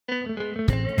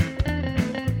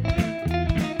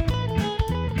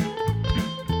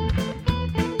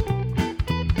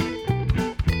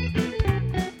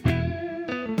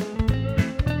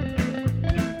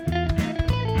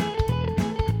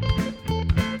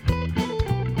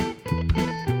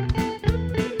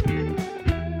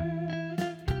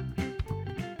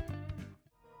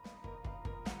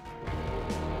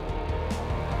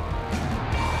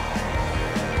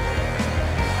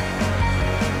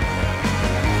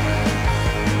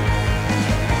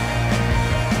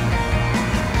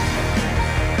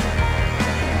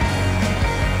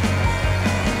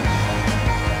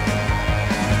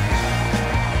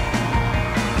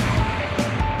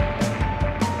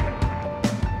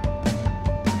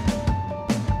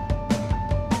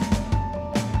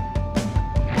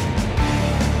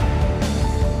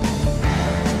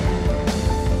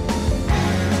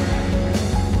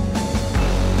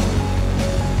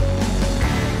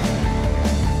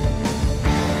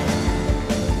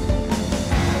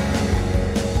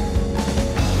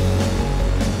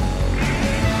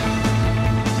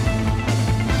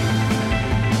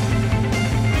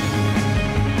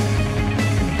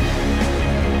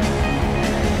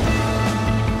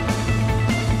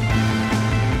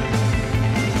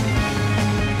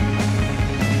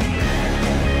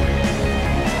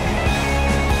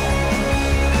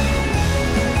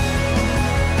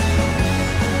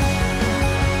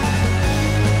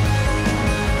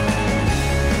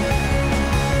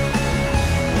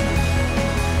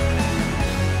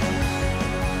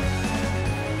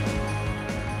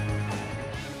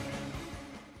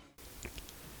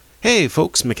Hey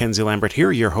folks, Mackenzie Lambert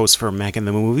here, your host for Mac and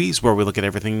the Movies, where we look at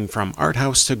everything from art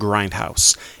house to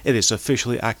grindhouse. It is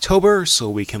officially October, so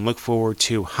we can look forward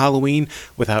to Halloween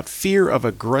without fear of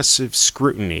aggressive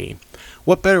scrutiny.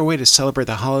 What better way to celebrate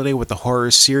the holiday with the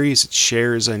horror series it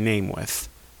shares a name with?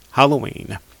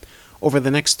 Halloween. Over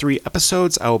the next 3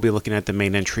 episodes, I will be looking at the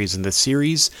main entries in the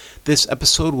series. This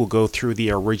episode will go through the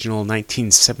original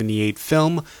 1978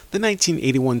 film, the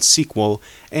 1981 sequel,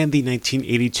 and the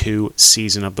 1982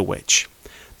 Season of the Witch.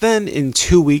 Then, in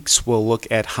 2 weeks, we'll look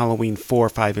at Halloween 4,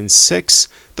 5, and 6,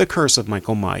 The Curse of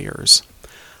Michael Myers.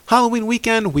 Halloween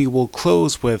weekend, we will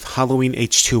close with Halloween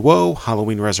H2O,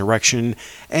 Halloween Resurrection,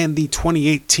 and the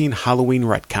 2018 Halloween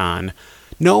Retcon.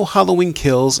 No Halloween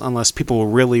Kills unless people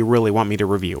really want me to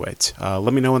review it.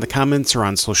 Let me know in the comments or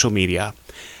on social media.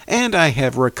 And I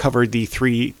have recovered the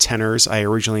 3 tenors I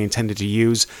originally intended to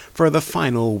use for the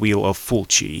final Wheel of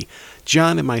Fulci.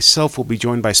 John and myself will be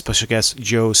joined by special guest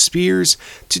Joe Spears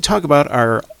to talk about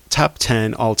our top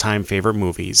 10 all-time favorite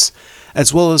movies,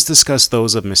 as well as discuss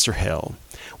those of Mr. Hill.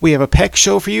 We have a packed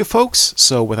show for you folks,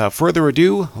 so without further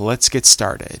ado, let's get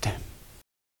started.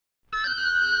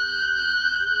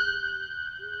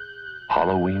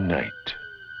 Halloween night.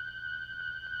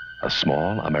 A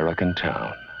small American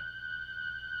town.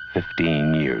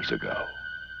 15 years ago.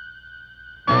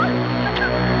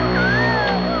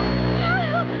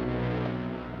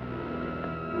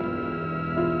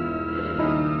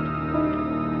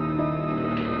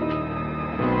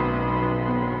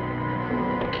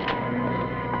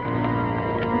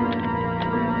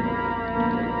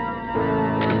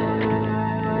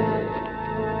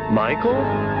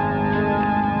 Michael?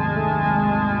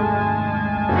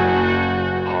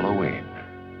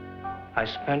 I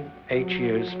spent 8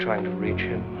 years trying to reach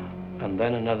him, and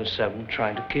then another 7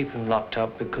 trying to keep him locked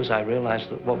up because I realized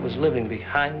that what was living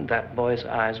behind that boy's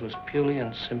eyes was purely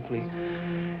and simply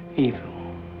evil.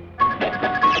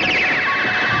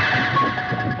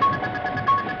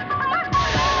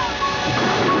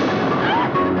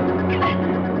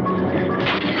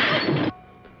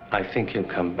 I think he'll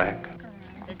come back.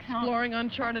 Exploring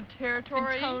uncharted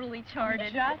territory. And totally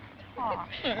charted. Just talk.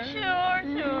 Sure.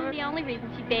 The only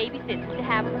reason she babysits is to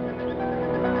have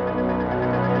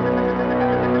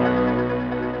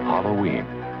Halloween.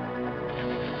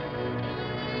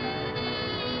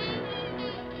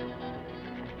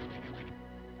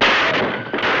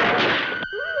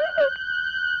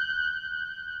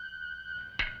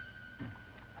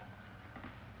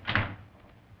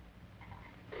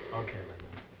 Okay, Linda.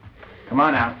 Come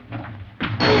on out.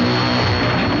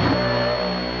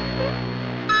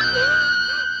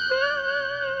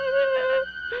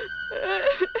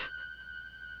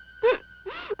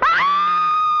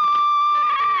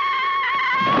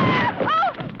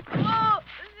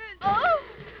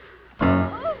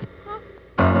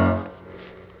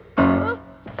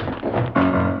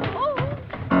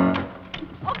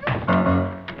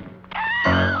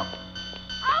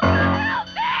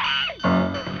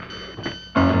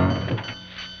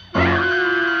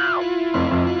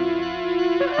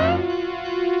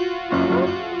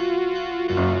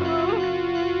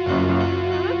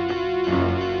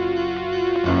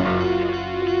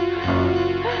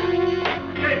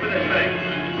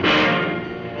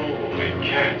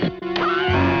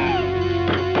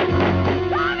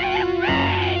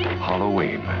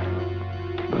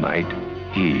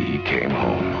 night, he came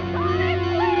home.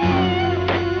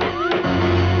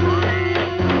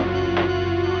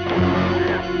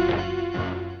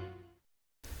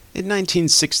 In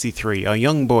 1963, a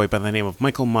young boy by the name of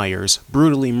Michael Myers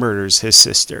brutally murders his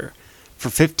sister. For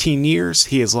 15 years,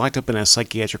 he is locked up in a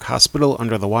psychiatric hospital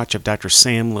under the watch of Dr.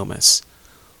 Sam Loomis.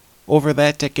 Over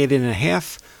that decade and a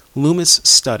half, Loomis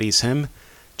studies him,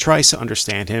 tries to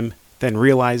understand him, then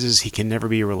realizes he can never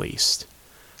be released.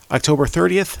 October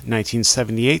 30th,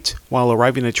 1978, while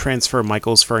arriving to transfer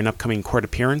Michaels for an upcoming court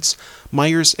appearance,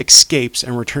 Myers escapes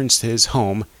and returns to his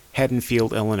home,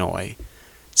 Haddonfield, Illinois.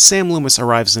 Sam Loomis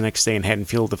arrives the next day in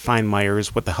Haddonfield to find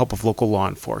Myers with the help of local law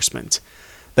enforcement.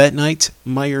 That night,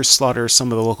 Myers slaughters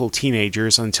some of the local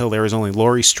teenagers until there is only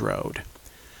Laurie Strode.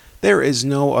 There is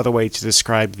no other way to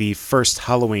describe the first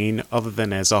Halloween other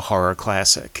than as a horror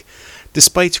classic.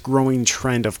 Despite growing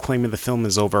trend of claiming the film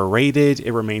is overrated,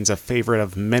 it remains a favorite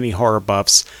of many horror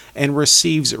buffs and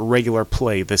receives regular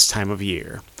play this time of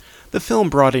year. The film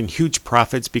brought in huge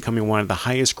profits, becoming one of the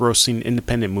highest-grossing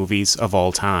independent movies of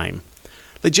all time.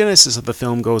 The genesis of the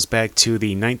film goes back to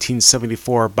the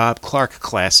 1974 Bob Clark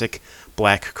classic,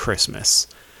 Black Christmas.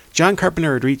 John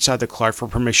Carpenter had reached out to Clark for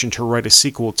permission to write a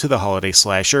sequel to the holiday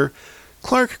slasher.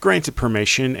 Clark granted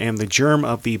permission, and the germ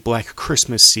of the Black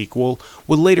Christmas sequel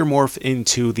would later morph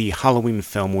into the Halloween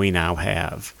film we now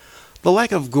have. The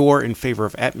lack of gore in favor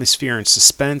of atmosphere and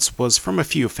suspense was from a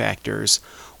few factors.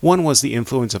 One was the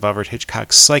influence of Alfred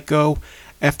Hitchcock's Psycho.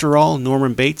 After all,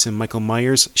 Norman Bates and Michael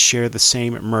Myers share the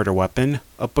same murder weapon,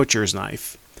 a butcher's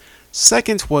knife.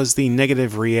 Second was the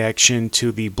negative reaction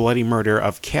to the bloody murder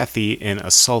of Kathy in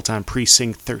Assault on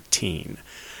Precinct 13.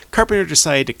 Carpenter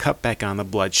decided to cut back on the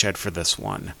bloodshed for this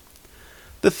one.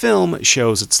 The film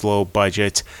shows its low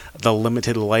budget, the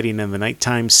limited lighting in the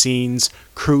nighttime scenes,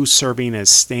 crews serving as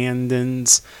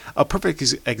stand-ins. A perfect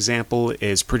example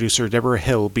is producer Deborah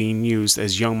Hill being used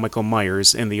as young Michael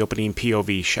Myers in the opening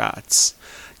POV shots.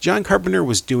 John Carpenter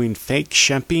was doing fake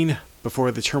shemping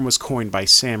before the term was coined by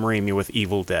Sam Raimi with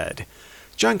Evil Dead.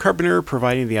 John Carpenter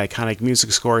providing the iconic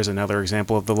music score is another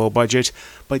example of the low budget,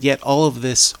 but yet all of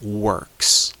this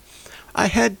works. I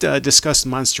had discussed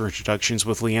monster introductions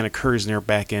with Leanna Kersner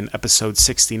back in episode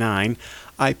 69.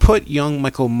 I put young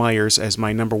Michael Myers as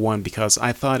my number one because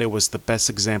I thought it was the best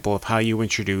example of how you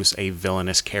introduce a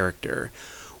villainous character.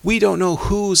 We don't know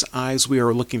whose eyes we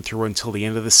are looking through until the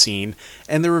end of the scene,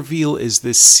 and the reveal is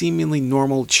this seemingly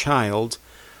normal child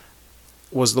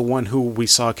was the one who we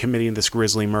saw committing this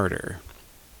grisly murder.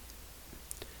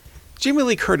 Jamie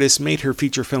Lee Curtis made her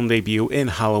feature film debut in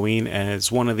Halloween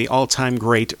as one of the all-time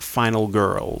great final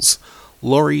girls,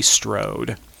 Laurie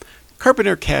Strode.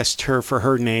 Carpenter cast her for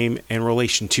her name in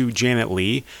relation to Janet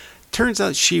Leigh. Turns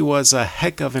out she was a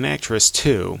heck of an actress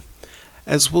too.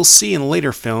 As we'll see in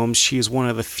later films, she is one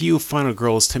of the few final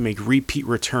girls to make repeat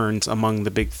returns among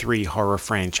the big three horror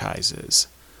franchises.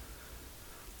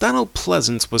 Donald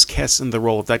Pleasence was cast in the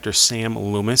role of Dr. Sam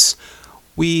Loomis.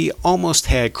 We almost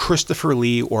had Christopher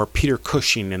Lee or Peter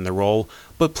Cushing in the role,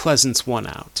 but Pleasence won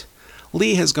out.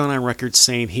 Lee has gone on record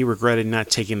saying he regretted not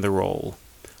taking the role.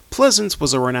 Pleasence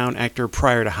was a renowned actor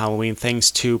prior to Halloween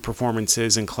thanks to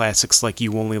performances in classics like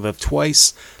You Only Live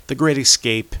Twice, The Great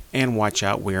Escape, and Watch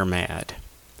Out, We're Mad.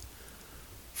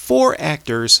 4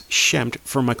 actors shemped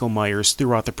for Michael Myers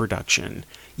throughout the production,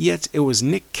 yet it was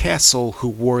Nick Castle who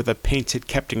wore the painted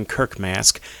Captain Kirk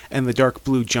mask and the dark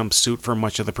blue jumpsuit for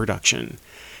much of the production.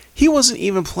 He wasn't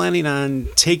even planning on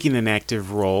taking an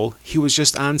active role, he was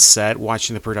just on set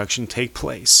watching the production take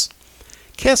place.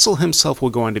 Castle himself will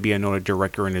go on to be a noted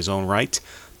director in his own right.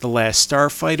 The Last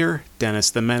Starfighter, Dennis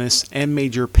the Menace, and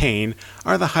Major Payne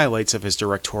are the highlights of his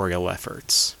directorial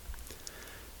efforts.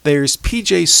 There's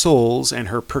PJ Soles and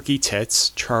her perky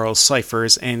tits, Charles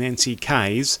Cyphers and Nancy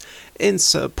Kyes in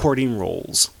supporting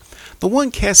roles. The one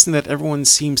casting that everyone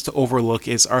seems to overlook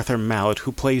is Arthur Mallet,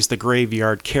 who plays the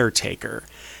graveyard caretaker.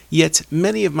 Yet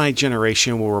many of my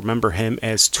generation will remember him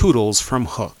as Toodles from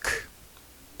Hook.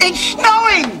 It's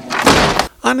snowing!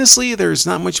 Honestly, there's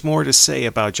not much more to say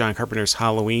about John Carpenter's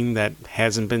Halloween that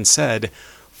hasn't been said.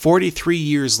 43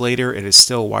 years later, it is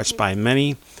still watched by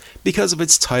many. Because of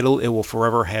its title, it will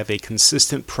forever have a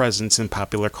consistent presence in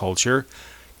popular culture.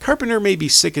 Carpenter may be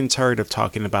sick and tired of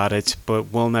talking about it,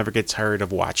 but we'll never get tired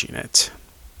of watching it.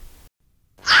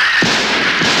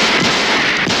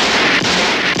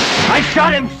 I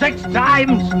shot him 6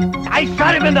 times! I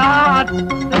shot him in the heart!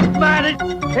 This man,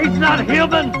 he's not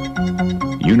human!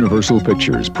 Universal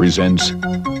Pictures presents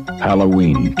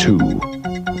Halloween 2,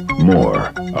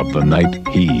 More of the Night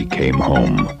He Came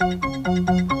Home.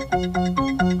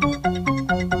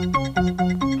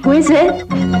 Who is it?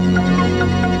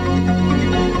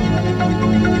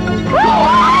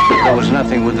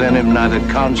 within him neither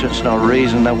conscience nor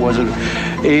reason that was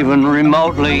even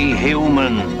remotely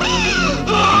human.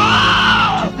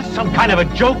 This is some kind of a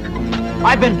joke?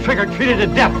 I've been trick-or-treated to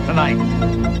death tonight.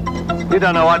 You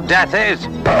don't know what death is.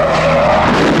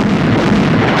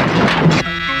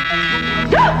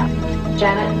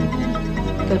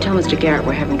 Janet, go tell Mr. Garrett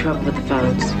we're having trouble with the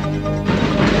phones.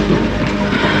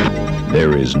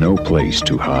 There is no place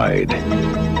to hide.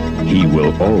 He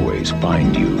will always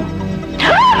find you.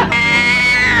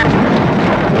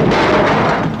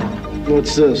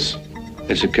 What's this?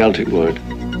 It's a Celtic word.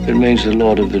 It means the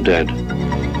Lord of the Dead.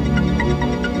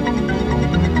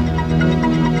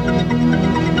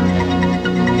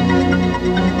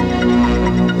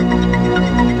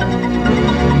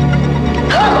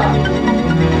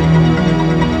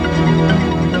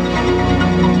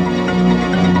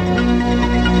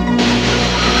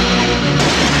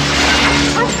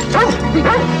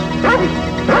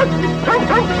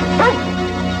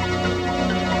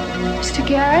 Mr.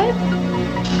 Garrett?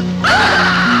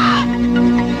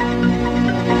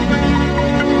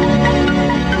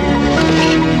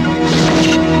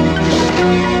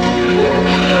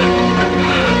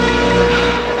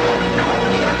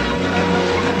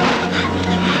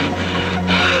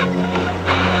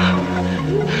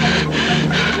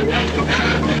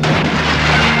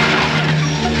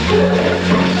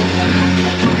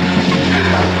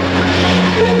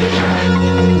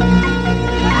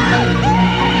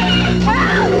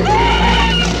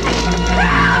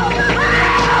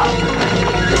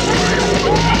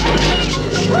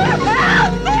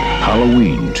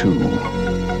 Halloween 2.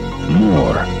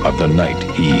 More of the night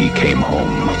he came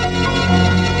home.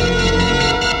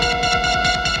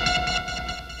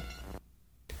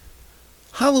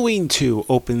 Halloween 2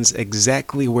 opens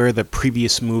exactly where the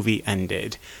previous movie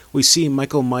ended. We see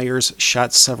Michael Myers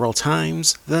shot several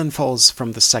times, then falls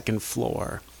from the second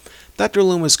floor. Dr.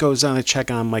 Loomis goes down to check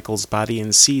on Michael's body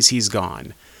and sees he's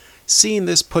gone. Seeing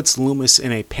this puts Loomis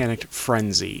in a panicked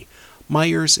frenzy.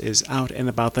 Myers is out and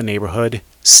about the neighborhood,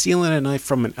 stealing a knife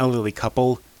from an elderly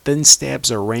couple, then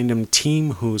stabs a random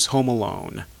teen who's home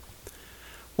alone.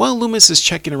 While Loomis is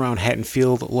checking around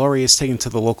Haddonfield, Laurie is taken to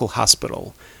the local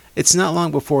hospital. It's not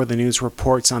long before the news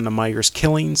reports on the Myers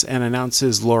killings and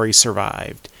announces Laurie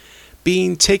survived,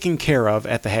 being taken care of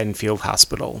at the Haddonfield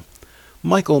Hospital.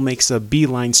 Michael makes a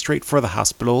beeline straight for the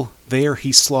hospital. There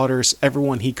he slaughters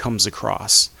everyone he comes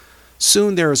across.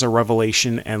 Soon there is a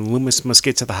revelation and Loomis must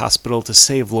get to the hospital to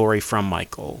save Laurie from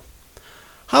Michael.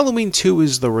 Halloween 2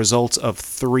 is the result of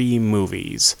 3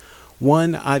 movies.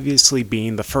 One obviously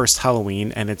being the first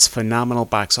Halloween and its phenomenal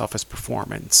box office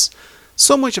performance.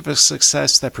 So much of a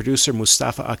success that producer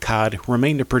Mustafa Akkad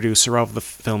remained a producer of the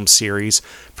film series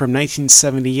from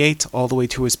 1978 all the way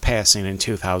to his passing in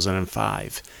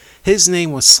 2005. His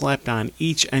name was slapped on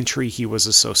each entry he was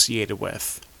associated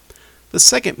with. The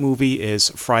second movie is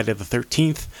Friday the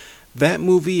 13th. That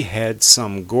movie had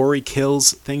some gory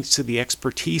kills thanks to the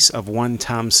expertise of one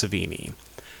Tom Savini.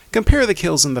 Compare the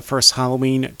kills in the first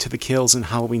Halloween to the kills in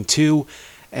Halloween 2,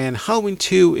 and Halloween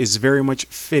 2 is very much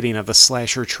fitting of the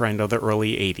slasher trend of the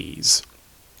early 80s.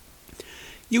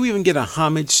 You even get a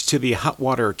homage to the hot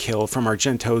water kill from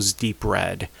Argento's Deep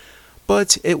Red.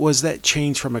 But it was that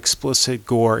change from explicit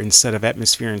gore instead of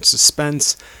atmosphere and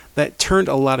suspense that turned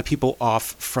a lot of people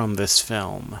off from this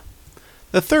film.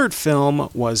 The third film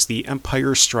was The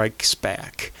Empire Strikes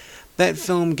Back. That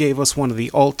film gave us one of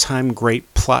the all-time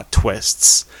great plot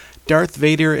twists. Darth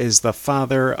Vader is the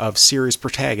father of series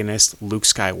protagonist Luke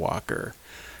Skywalker.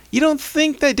 You don't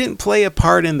think that didn't play a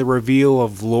part in the reveal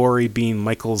of Laurie being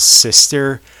Michael's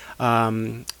sister?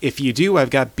 If you do,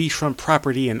 I've got beachfront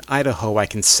property in Idaho I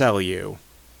can sell you.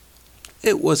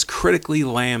 It was critically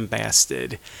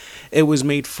lambasted. It was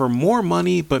made for more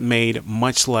money, but made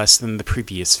much less than the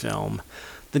previous film.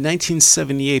 The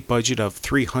 1978 budget of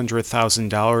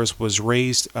 $300,000 was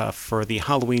raised for the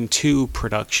Halloween 2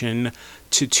 production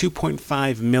to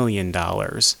 $2.5 million.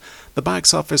 The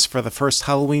box office for the first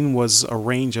Halloween was a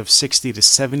range of $60 to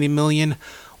 $70 million,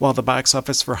 while the box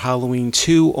office for Halloween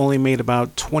 2 only made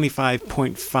about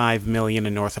 $25.5 million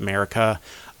in North America.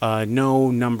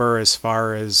 No number as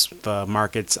far as the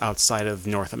markets outside of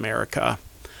North America.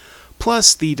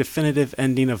 Plus, the definitive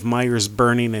ending of Myers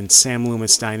burning and Sam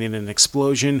Loomis dying in an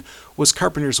explosion was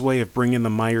Carpenter's way of bringing the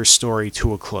Myers story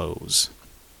to a close.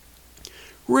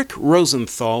 Rick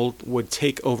Rosenthal would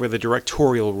take over the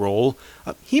directorial role.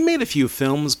 He made a few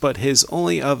films, but his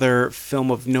only other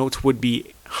film of note would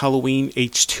be Halloween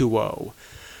H2O.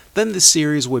 Then the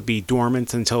series would be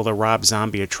dormant until the Rob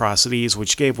Zombie atrocities,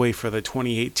 which gave way for the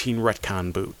 2018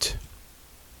 retcon boot.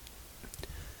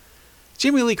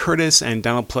 Jamie Lee Curtis and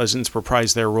Donald Pleasance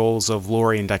reprise their roles of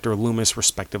Laurie and Dr. Loomis,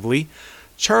 respectively.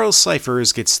 Charles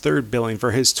Cyphers gets third billing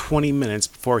for his 20 minutes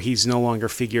before he's no longer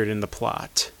figured in the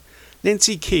plot.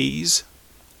 Nancy Kyes,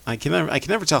 I can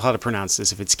never tell how to pronounce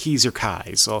this, if it's Keys or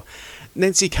Kyes, so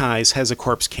Nancy Kyes has a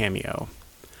corpse cameo.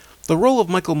 The role of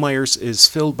Michael Myers is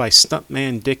filled by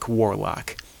stuntman Dick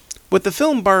Warlock. With the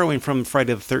film borrowing from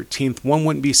Friday the 13th, one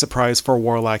wouldn't be surprised for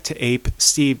Warlock to ape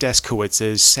Steve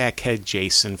Daskowitz's sackhead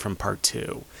Jason from Part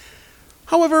 2.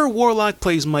 However, Warlock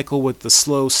plays Michael with the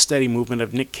slow, steady movement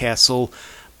of Nick Castle,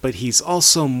 but he's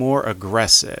also more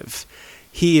aggressive.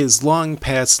 He is long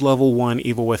past level 1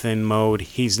 Evil Within mode.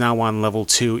 He's now on level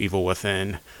 2 Evil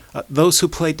Within. Those who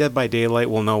play Dead by Daylight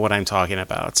will know what I'm talking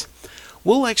about.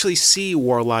 We'll actually see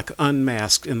Warlock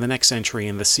unmasked in the next entry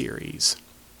in the series.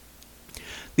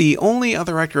 The only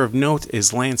other actor of note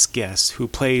is Lance Guest, who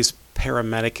plays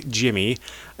paramedic Jimmy.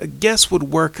 Guest would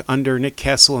work under Nick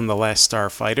Castle in The Last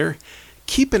Starfighter.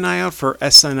 Keep an eye out for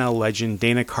SNL legend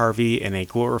Dana Carvey in a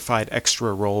glorified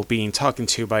extra role being talked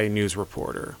to by a news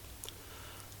reporter.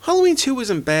 Halloween 2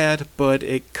 isn't bad, but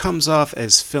it comes off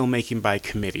as filmmaking by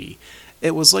committee.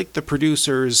 It was like the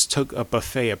producers took a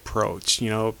buffet approach,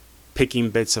 picking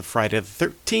bits of Friday the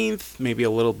 13th, maybe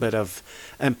a little bit of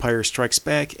Empire Strikes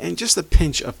Back, and just a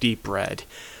pinch of Deep Red.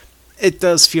 It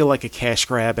does feel like a cash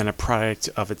grab and a product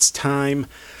of its time.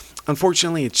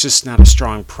 Unfortunately, it's just not a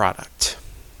strong product.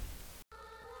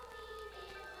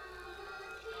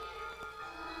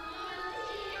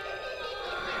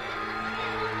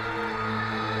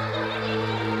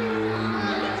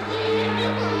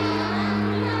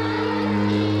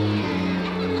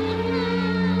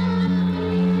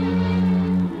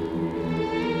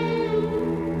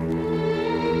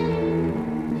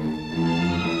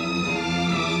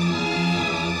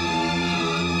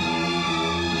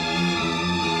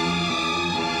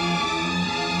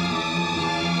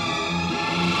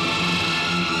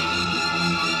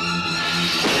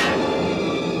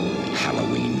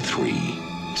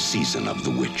 Season of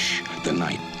the Witch, the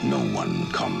night no one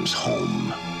comes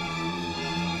home.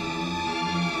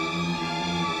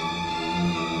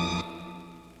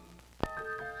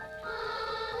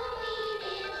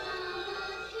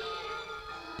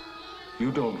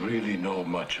 You don't really know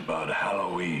much about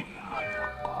Halloween.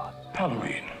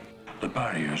 Halloween, the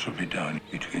barriers will be down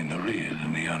between the real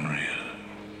and the unreal.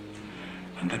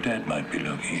 And the dead might be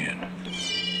looking in.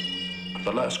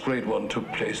 The last great one took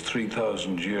place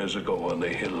 3,000 years ago when the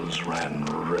hills ran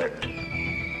red.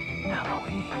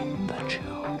 Halloween, the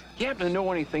children. You happen to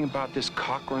know anything about this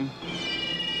Cochran?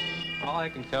 All I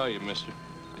can tell you, mister,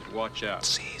 is watch out.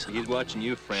 He's watching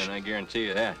you, friend, I guarantee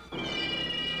you that.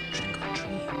 Trick or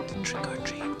treat, trick or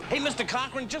treat. Hey, Mr.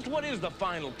 Cochran, just what is the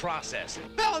final process?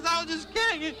 Fellas, I was just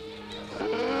kidding.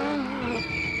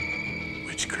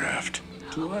 Witchcraft.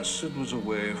 To us, it was a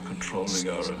way of controlling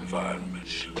our environment.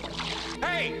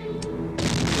 Hey!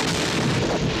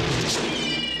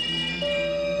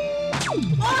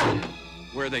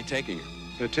 Where are they taking her?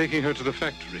 They're taking her to the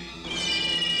factory.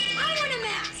 I want a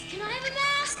mask. Can I have a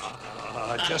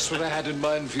mask? Just what I had in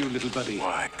mind for you, little buddy.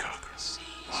 Why, Cochran?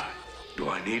 Why? Do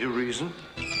I need a reason?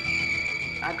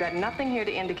 I've got nothing here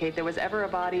to indicate there was ever a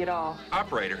body at all.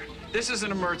 Operator, this is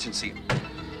an emergency.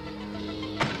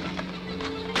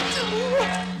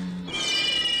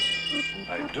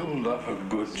 I do love a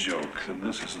good joke, and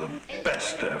this is the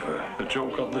best ever. A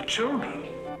joke on the children.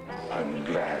 I'm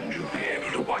glad you'll be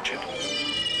able to watch it.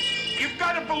 You've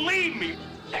got to believe me.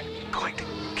 They're going to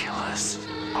kill us.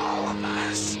 All of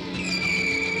us.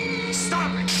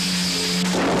 Stop it!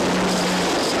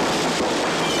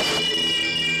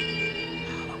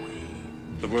 Halloween.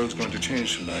 The world's going to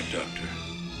change tonight, Doctor.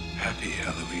 Happy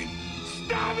Halloween.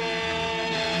 Stop it!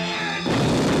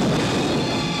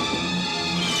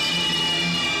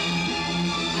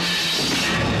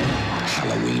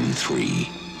 Halloween 3,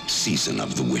 Season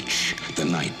of the Witch, the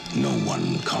night no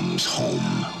one comes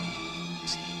home.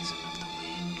 Season of the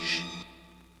Witch.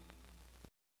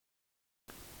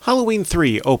 Halloween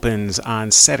 3 opens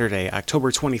on Saturday,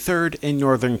 October 23rd in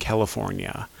Northern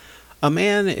California. A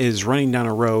man is running down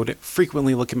a road,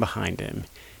 frequently looking behind him.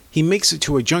 He makes it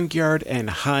to a junkyard and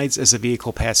hides as a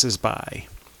vehicle passes by.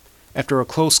 After a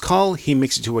close call, he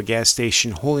makes it to a gas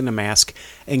station holding a mask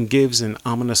and gives an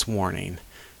ominous warning.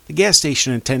 The gas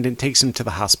station attendant takes him to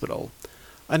the hospital.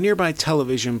 A nearby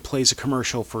television plays a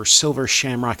commercial for Silver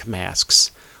Shamrock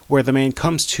masks, where the man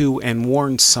comes to and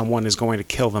warns someone is going to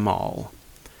kill them all.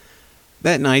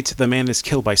 That night, the man is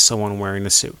killed by someone wearing a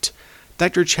suit.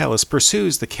 Dr. Chalice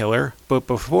pursues the killer, but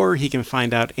before he can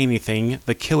find out anything,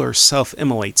 the killer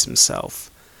self-immolates himself.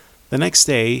 The next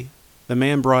day, the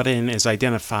man brought in is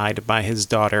identified by his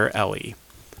daughter, Ellie.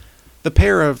 The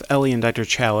pair of Ellie and Dr.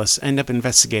 Chalice end up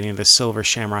investigating the Silver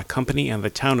Shamrock Company and the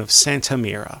town of Santa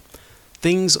Mira.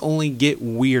 Things only get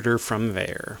weirder from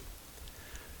there.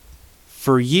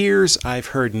 For years, I've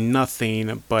heard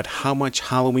nothing but how much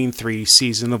Halloween 3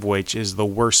 Season of Witch is the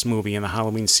worst movie in the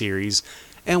Halloween series,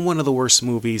 and one of the worst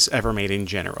movies ever made in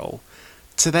general.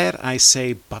 To that I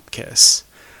say bupkis.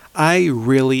 I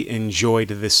really enjoyed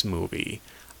this movie.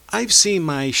 I've seen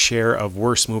my share of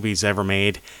worst movies ever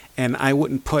made, and I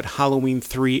wouldn't put Halloween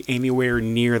 3 anywhere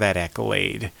near that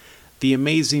accolade. The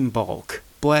Amazing Bulk,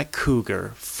 Black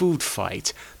Cougar, Food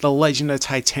Fight, The Legend of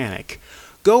Titanic.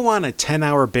 Go on a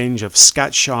 10-hour binge of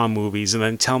Scott Shaw movies and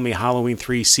then tell me Halloween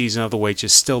 3 Season of the Witch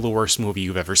is still the worst movie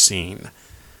you've ever seen.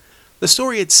 The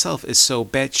story itself is so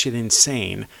batshit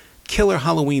insane. Killer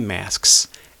Halloween masks,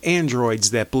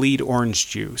 androids that bleed orange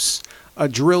juice, a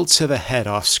drill to the head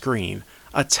off screen,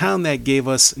 a town that gave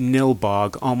us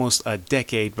Nilbog almost a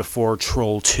decade before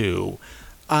Troll 2.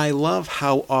 I love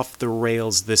how off the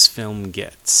rails this film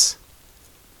gets.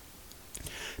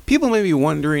 People may be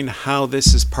wondering how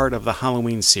this is part of the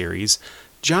Halloween series.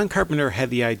 John Carpenter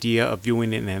had the idea of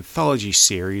doing an anthology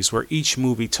series where each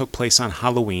movie took place on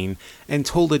Halloween and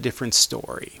told a different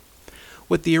story.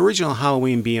 With the original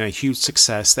Halloween being a huge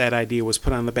success, that idea was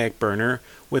put on the back burner,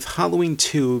 with Halloween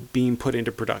 2 being put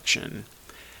into production.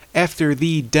 After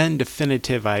the then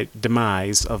definitive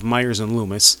demise of Myers and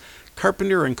Loomis,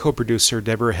 Carpenter and co-producer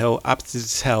Deborah Hill opted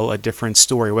to tell a different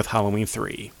story with Halloween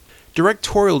 3.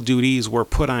 Directorial duties were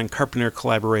put on Carpenter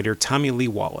collaborator Tommy Lee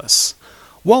Wallace.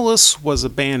 Wallace was a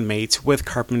bandmate with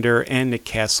Carpenter and Nick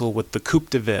Castle with the Coupe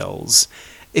de Villes.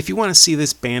 If you want to see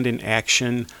this band in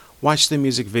action, watch the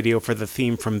music video for the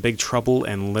theme from Big Trouble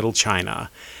in Little China.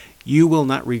 You will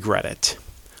not regret it.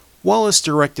 Wallace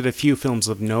directed a few films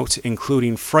of note,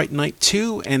 including Fright Night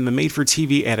 2 and the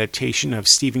made-for-TV adaptation of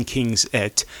Stephen King's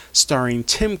It, starring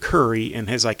Tim Curry in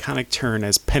his iconic turn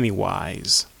as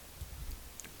Pennywise.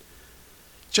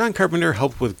 John Carpenter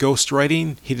helped with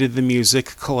ghostwriting. He did the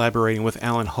music, collaborating with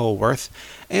Alan Holworth,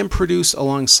 and produced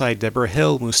alongside Deborah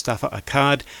Hill, Mustafa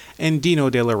Akkad, and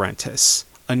Dino De Laurentiis,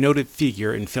 a noted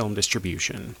figure in film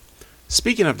distribution.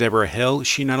 Speaking of Deborah Hill,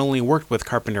 she not only worked with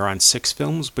Carpenter on 6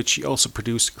 films, but she also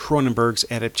produced Cronenberg's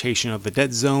adaptation of The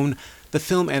Dead Zone, the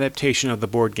film adaptation of the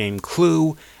board game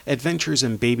Clue, Adventures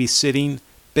in Babysitting,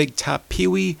 Big Top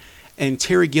Pee-wee, and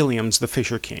Terry Gilliam's The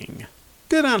Fisher King.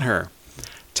 Good on her.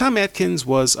 Tom Atkins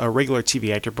was a regular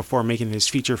TV actor before making his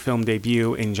feature film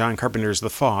debut in John Carpenter's The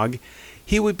Fog.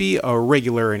 He would be a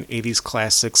regular in 80s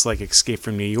classics like Escape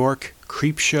from New York,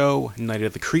 Creepshow, Night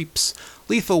of the Creeps,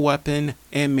 Lethal Weapon,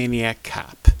 and Maniac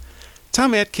Cop.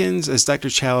 Tom Atkins as Dr.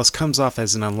 Chalice comes off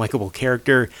as an unlikable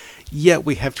character, yet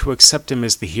we have to accept him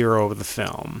as the hero of the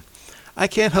film. I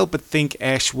can't help but think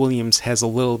Ash Williams has a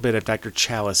little bit of Dr.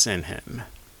 Chalice in him.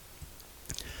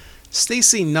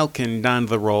 Stacey Nelkin donned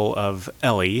the role of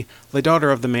Ellie, the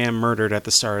daughter of the man murdered at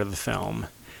the start of the film.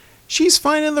 She's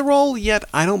fine in the role, yet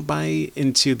I don't buy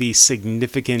into the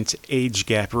significant age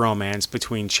gap romance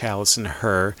between Chalice and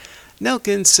her.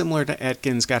 Nelkin, similar to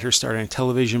Atkins, got her start on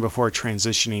television before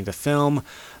transitioning to film.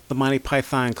 The Monty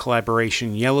Python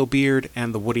collaboration Yellowbeard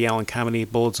and the Woody Allen comedy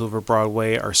Bullets Over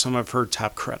Broadway are some of her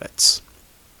top credits.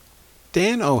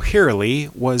 Dan O'Hurley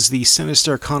was the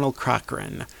sinister Conal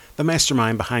Cochran, the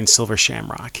mastermind behind Silver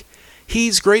Shamrock.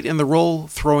 He's great in the role,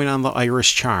 throwing on the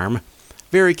Irish charm,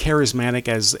 very charismatic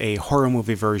as a horror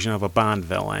movie version of a Bond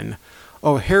villain.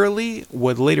 O'Hurley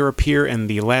would later appear in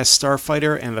The Last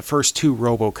Starfighter and the first 2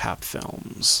 RoboCop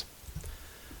films.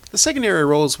 The secondary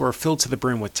roles were filled to the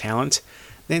brim with talent.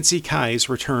 Nancy Kyes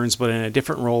returns, but in a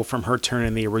different role from her turn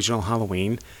in the original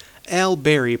Halloween. Al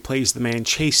Berry plays the man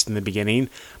chased in the beginning,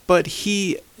 but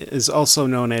he is also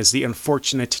known as the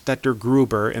unfortunate Dr.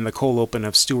 Gruber in the cold open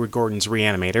of Stuart Gordon's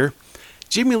Reanimator.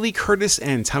 Jamie Lee Curtis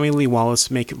and Tommy Lee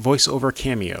Wallace make voiceover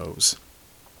cameos.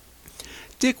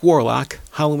 Dick Warlock,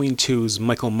 Halloween 2's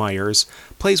Michael Myers,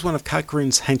 plays one of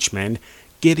Cochran's henchmen,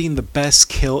 getting the best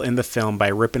kill in the film by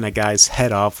ripping a guy's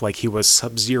head off like he was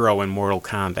Sub-Zero in Mortal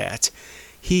Kombat.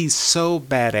 He's so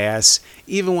badass,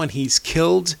 even when he's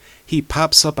killed, he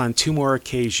pops up on 2 more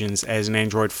occasions as an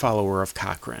android follower of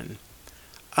Cochran.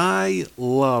 I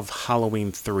love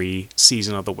Halloween 3,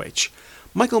 Season of the Witch.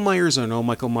 Michael Myers or no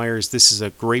Michael Myers, this is a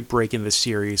great break in the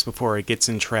series before it gets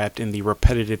entrapped in the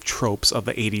repetitive tropes of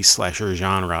the 80s slasher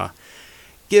genre.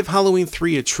 Give Halloween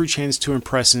 3 a true chance to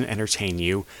impress and entertain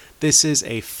you. This is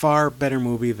a far better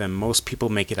movie than most people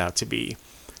make it out to be.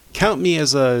 Count me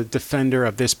as a defender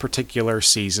of this particular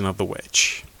Season of the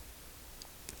Witch.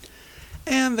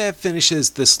 And that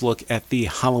finishes this look at the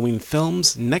Halloween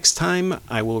films. Next time,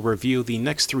 I will review the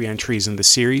next 3 entries in the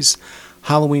series.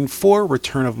 Halloween 4,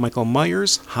 Return of Michael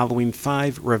Myers, Halloween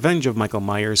 5, Revenge of Michael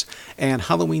Myers, and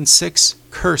Halloween 6,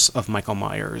 Curse of Michael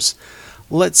Myers.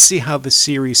 Let's see how the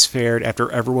series fared after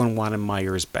everyone wanted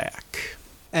Myers back.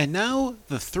 And now,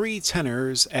 the 3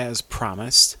 tenors as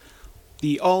promised.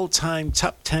 The all-time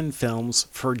top 10 films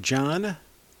for John,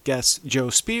 guests Joe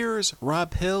Spears,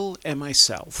 Rob Hill, and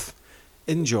myself.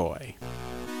 Enjoy.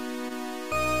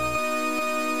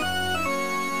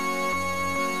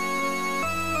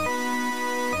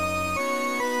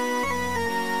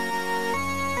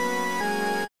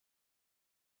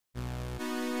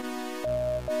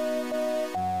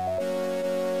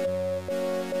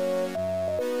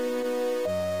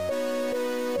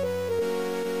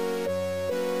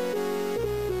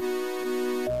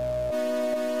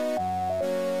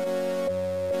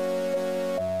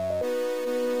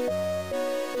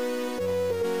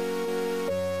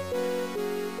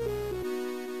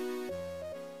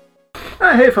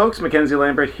 Hey folks, Mackenzie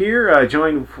Lambert here,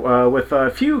 joined with a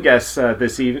few guests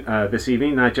this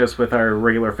evening, not just with our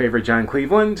regular favorite John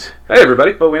Cleveland. Hey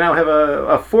everybody. But we now have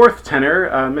a 4th tenor,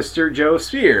 Mr. Joe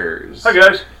Spears. Hi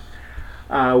guys.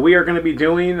 We are going to be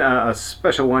doing a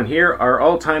special one here, our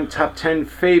all-time top 10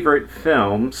 favorite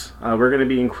films. We're going to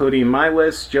be including my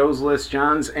list, Joe's list,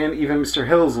 John's, and even Mr.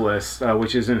 Hill's list,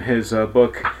 which is in his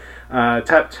book,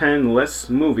 Top 10 Lists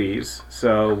Movies.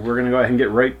 So we're going to go ahead and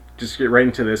get right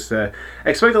into this.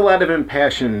 Expect a lot of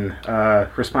impassioned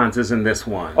responses in this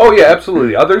one. Oh yeah,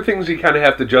 absolutely. Other things you kind of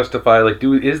have to justify, like,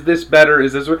 is this better?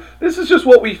 Is this? This is just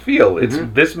what we feel. It's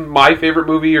this my favorite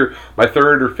movie, or my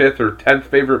 3rd or 5th or 10th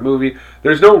favorite movie.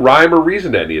 There's no rhyme or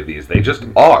reason to any of these. They just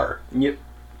are. Yep.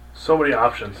 So many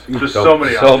options. Just so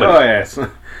many options. Oh yes.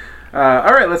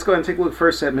 All right, let's go ahead and take a look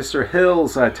first at Mr.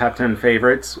 Hill's top 10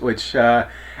 favorites, which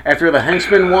after the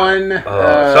Henchman one...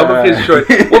 some of his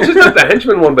choices... Well, just not the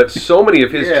Henchman one, but so many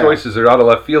of his choices are out of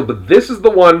left field. But this is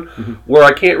the one where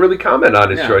I can't really comment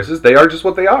on his choices. They are just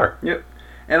what they are. Yep.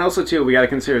 And also, too, we got to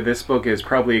consider this book is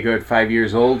probably a good 5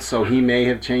 years old, so he may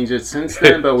have changed it since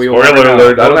then, but we will never know.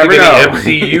 Spoiler alert, I don't think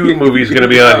any MCU movie is going to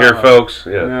be on here, folks.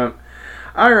 Yeah. No.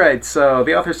 All right, so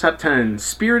the author's top 10,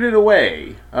 Spirited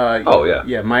Away. Yeah,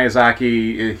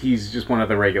 Miyazaki, he's just one of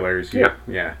the regulars.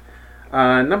 Yeah.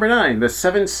 Number 9, The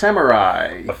Seven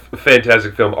Samurai. A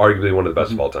fantastic film, arguably one of the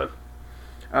best of all time.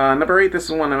 Number 8, this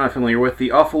is one I'm not familiar with,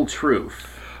 The Awful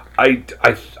Truth. I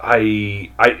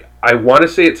want to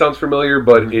say it sounds familiar,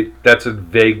 but that's a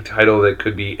vague title that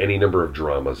could be any number of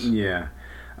dramas. Yeah.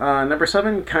 Number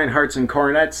 7, Kind Hearts and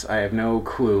Coronets. I have no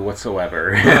clue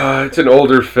whatsoever. It's an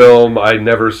older film. I've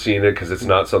never seen it because it's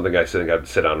not something I think I'd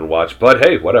sit down and watch. But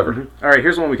hey, whatever. All right,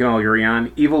 here's one we can all agree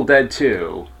on. Evil Dead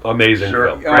 2. Amazing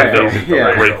film.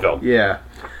 Great film. Yeah.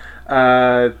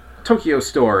 Tokyo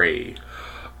Story.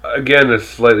 Again, it's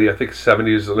slightly, I think,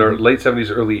 70s, or late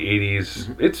 70s, early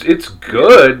 80s. It's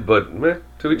good, but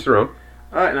to each their own.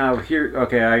 All right, now here,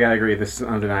 okay, I gotta agree. This is an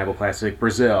undeniable classic.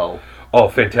 Brazil. Oh,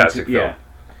 fantastic film. Yeah.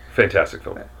 Fantastic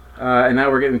film. And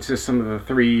now we're getting to some of the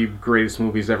 3 greatest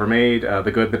movies ever made. The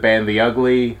Good, the Bad, and the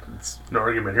Ugly. No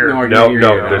argument here. No,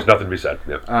 there's nothing to be said.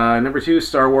 Yep. Number 2,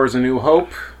 Star Wars A New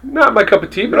Hope. Not my cup of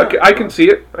tea, but I can see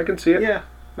it. Yeah.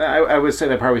 I would say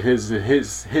that probably his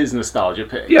nostalgia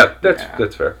pick. Yeah,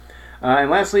 that's fair.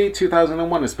 And lastly,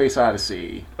 2001: A Space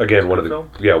Odyssey. Again, one of the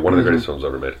greatest films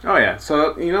ever made. Oh yeah,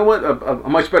 so you know what, a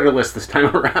much better list this time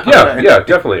around. Yeah,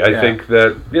 definitely. I think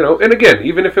that and again,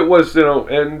 even if it was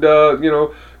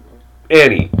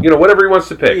Annie, whatever he wants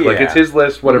to pick, like it's his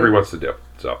list, whatever he wants to do.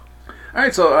 So. All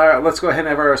right, so let's go ahead and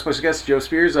have our special guest, Joe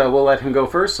Spears. We'll let him go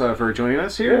first for joining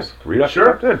us here. Yes. Read up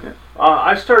top 10.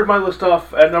 I started my list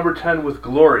off at number 10 with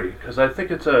Glory, because I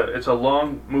think it's a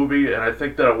long movie, and I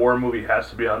think that a war movie has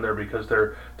to be on there because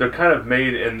they're kind of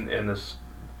made in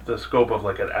the scope of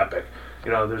like an epic.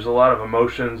 There's a lot of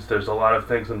emotions, there's a lot of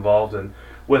things involved, and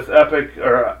with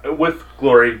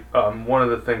Glory, one of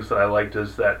the things that I liked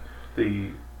is that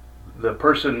the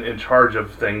person in charge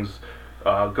of things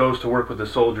goes to work with the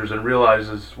soldiers and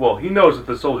realizes, he knows that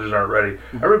the soldiers aren't ready.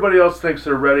 Mm-hmm. Everybody else thinks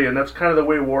they're ready, and that's kind of the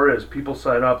way war is. People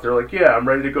sign up, they're like, yeah, I'm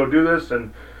ready to go do this,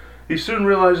 and he soon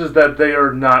realizes that they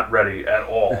are not ready at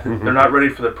all. They're not ready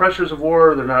for the pressures of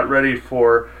war, they're not ready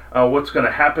for what's going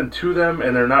to happen to them,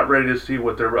 and they're not ready to see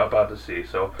what they're about to see.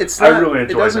 So I really enjoyed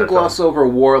that. It doesn't gloss over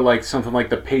war like something like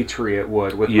The Patriot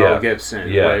would with Mel Gibson.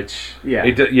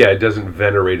 It doesn't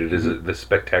venerate it as the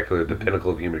spectacular, the pinnacle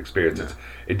of human experience.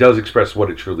 It does express what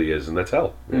it truly is, and that's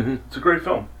hell. It's a great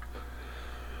film.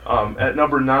 At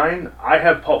number 9, I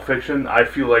have Pulp Fiction. I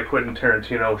feel like Quentin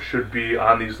Tarantino should be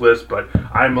on these lists, but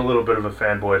I'm a little bit of a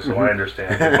fanboy, so I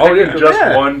understand.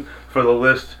 Just one for the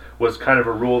list was kind of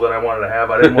a rule that I wanted to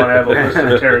have. I didn't want to have a list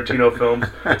of Tarantino films.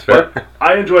 That's fair. But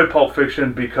I enjoy Pulp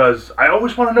Fiction because I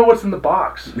always want to know what's in the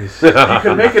box. You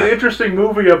can make an interesting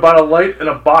movie about a light in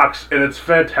a box, and it's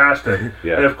fantastic.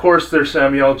 Yeah. And of course, there's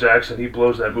Samuel L. Jackson. He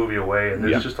blows that movie away, and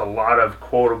there's just a lot of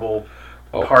quotable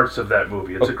parts of that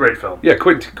movie. It's a great film. Yeah,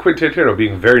 Quentin Tarantino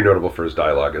being very notable for his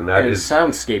dialogue, and that is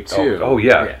soundscape too. Oh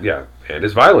yeah, and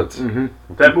his violence.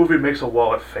 That movie makes a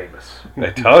wallet famous.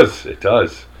 It does. It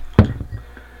does.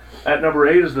 At number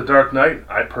 8 is The Dark Knight.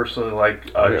 I personally like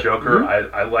Joker.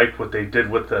 I liked what they did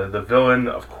with the villain.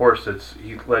 Of course, it's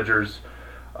Heath Ledger's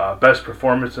best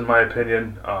performance in my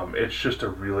opinion. It's just a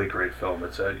really great film.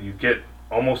 You get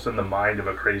almost in the mind of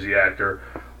a crazy actor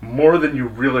more than you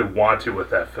really want to with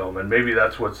that film, and maybe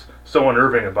that's what's so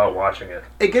unnerving about watching it.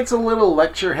 It gets a little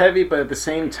lecture heavy, but at the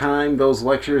same time, those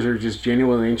lectures are just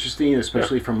genuinely interesting,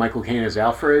 especially from Michael Caine as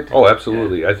Alfred. Oh,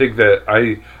 absolutely. I think that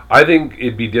I think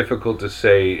it'd be difficult to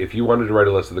say if you wanted to write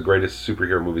a list of the greatest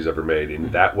superhero movies ever made,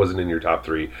 and that wasn't in your top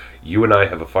 3, you and I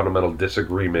have a fundamental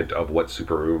disagreement of what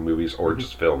superhero movies or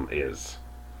just film is.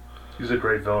 He's a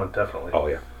great villain, definitely. Oh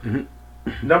yeah.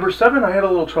 Number 7, I had a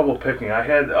little trouble picking. I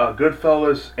had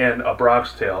Goodfellas and A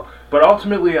Bronx Tale, but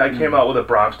ultimately I came out with A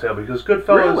Bronx Tale because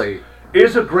Goodfellas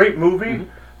is a great movie,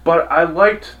 but I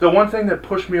liked, the one thing that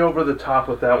pushed me over the top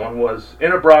with that one was,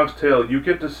 in A Bronx Tale, you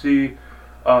get to see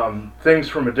things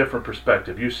from a different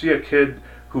perspective. You see a kid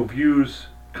who views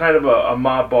kind of a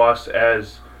mob boss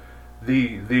as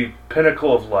the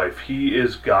pinnacle of life. He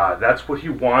is God. That's what he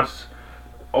wants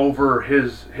over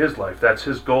his life. That's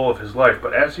his goal of his life.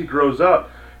 But as he grows up,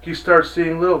 he starts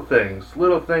seeing little things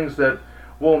that,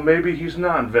 well, maybe he's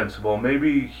not invincible.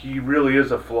 Maybe he really is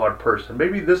a flawed person.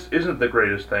 Maybe this isn't the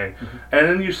greatest thing. And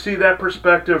then you see that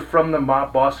perspective from the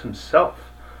mob boss himself.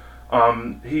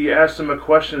 He asked him a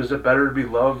question, is it better to be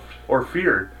loved or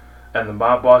feared? And the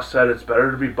mob boss said it's better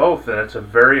to be both, and it's a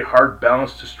very hard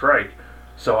balance to strike.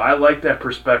 So I like that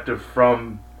perspective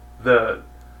from the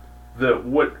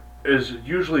what is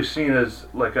usually seen as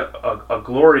like a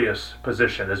glorious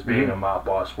position as being a mob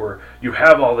boss, where you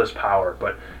have all this power,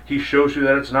 but he shows you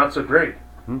that it's not so great.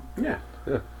 Yeah.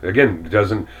 Again, it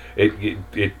doesn't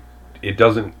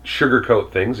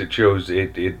sugarcoat things. It shows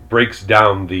it breaks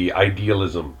down the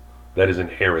idealism that is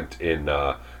inherent in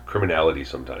criminality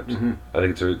sometimes. I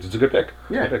think it's a good pick.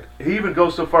 Yeah. Good pick. He even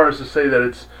goes so far as to say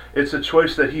that it's a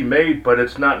choice that he made, but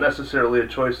it's not necessarily a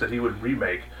choice that he would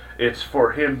remake. It's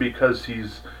for him because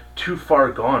he's too far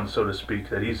gone, so to speak,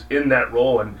 that he's in that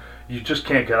role and you just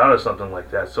can't get out of something like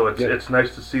that. So it's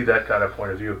nice to see that kind of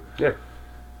point of view. Yeah.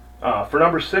 For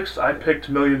number 6, I picked $1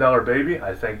 Million Baby.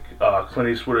 I think Clint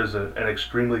Eastwood is an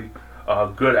extremely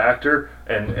good actor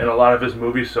in a lot of his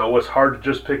movies, so it was hard to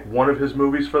just pick one of his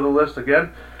movies for the list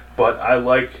again. But I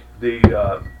like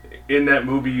in that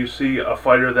movie you see a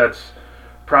fighter that's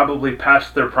probably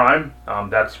past their prime.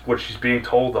 That's what she's being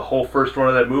told the whole first run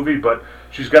of that movie, but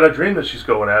she's got a dream that she's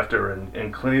going after,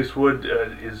 and Clint Eastwood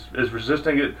is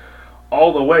resisting it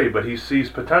all the way, but he sees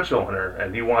potential in her,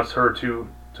 and he wants her to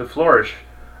flourish.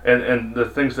 And the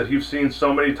things that he's seen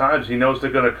so many times, he knows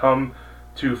they're going to come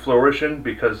to fruition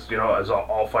because, as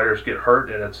all fighters get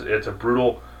hurt, and it's a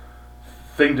brutal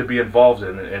thing to be involved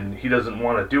in, and he doesn't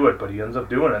want to do it, but he ends up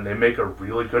doing it, and they make a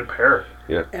really good pair.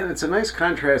 Yeah. And it's a nice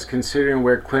contrast considering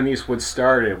where Clint Eastwood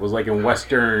started. It was like in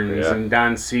Westerns and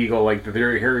Don Siegel, like the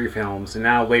Dirty Harry films, and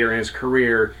now later in his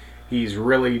career, he's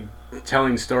really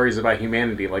telling stories about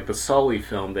humanity, like the Sully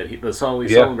film, the Sully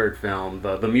Sullenberg film,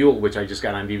 the Mule, which I just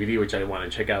got on DVD, which I want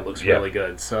to check out, looks really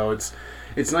good. So it's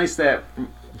nice that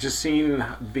just seeing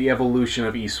the evolution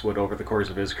of Eastwood over the course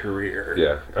of his career.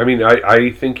 Yeah, I mean,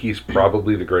 I think he's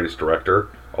probably the greatest director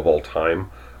of all time,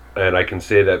 and I can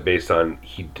say that based on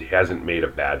he hasn't made a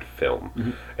bad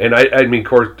film. And I mean,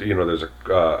 there's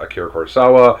Akira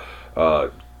Kurosawa,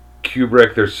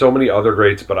 Kubrick. There's so many other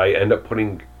greats, but I end up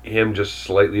putting him just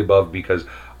slightly above because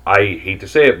I hate to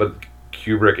say it, but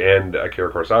Kubrick and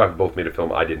Akira Kurosawa have both made a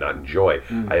film I did not enjoy.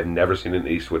 I have never seen an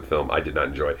Eastwood film I did not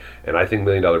enjoy, and I think $1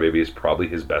 Million Baby is probably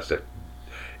his best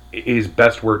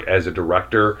work as a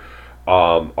director,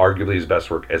 arguably his best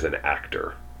work as an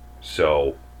actor.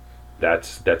 So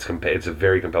it's a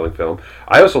very compelling film.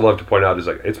 I also love to point out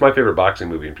it's my favorite boxing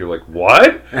movie, and people are like,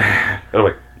 what? And I'm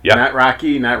like, yeah. Not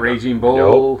Rocky, not Raging Bull.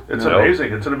 Nope. It's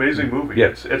amazing. It's an amazing movie.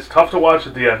 Yeah. It's tough to watch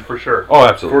at the end, for sure. Oh,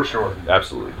 absolutely. For sure.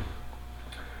 Absolutely.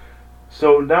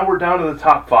 So now we're down to the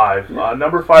top 5.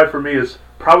 Number 5 for me is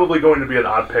probably going to be an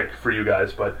odd pick for you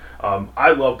guys, but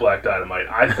I love Black Dynamite.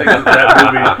 I think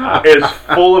that movie is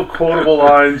full of quotable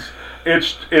lines.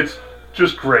 It's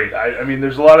just great. I mean,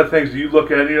 there's a lot of things you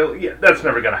look at and you know, yeah, that's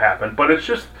never going to happen. But it's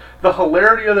just the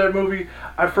hilarity of that movie.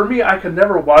 For me, I could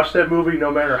never watch that movie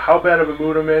no matter how bad of a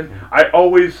mood I'm in. I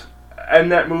always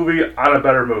end that movie on a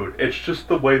better mood. It's just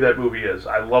the way that movie is.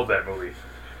 I love that movie.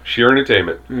 Sheer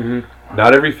entertainment. Mm-hmm.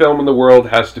 Not every film in the world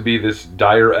has to be this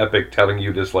dire epic telling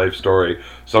you this life story.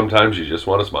 Sometimes you just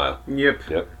want to smile. Yep.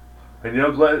 And you know,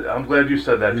 I'm glad you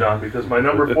said that, John, because my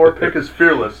number 4 pick is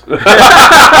Fearless. It's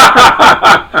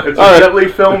a deadly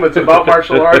film. It's about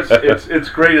martial arts. It's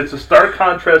great. It's a stark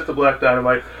contrast to Black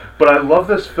Dynamite. But I love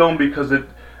this film because it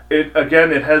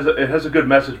has a good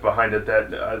message behind it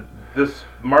that this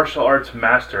martial arts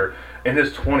master in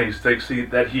his 20s thinks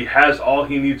that he has all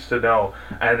he needs to know,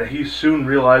 and he soon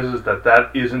realizes that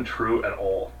isn't true at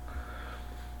all.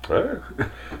 All right.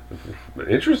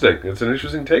 Interesting. It's an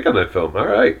interesting take on that film. All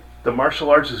right. The martial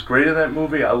arts is great in that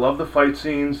movie. I love the fight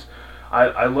scenes.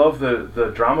 I love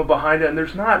the drama behind it, and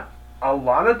there's not a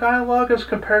lot of dialogue as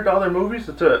compared to other movies.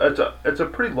 It's a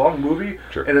pretty long movie,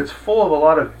 sure. And it's full of a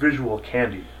lot of visual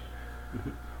candy.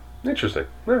 Interesting.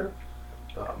 Yeah.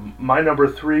 My number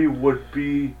 3 would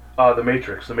be The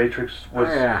Matrix. The Matrix was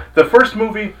the first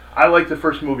movie. I like the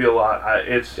first movie a lot.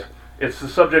 It's the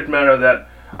subject matter that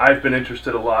I've been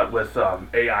interested a lot with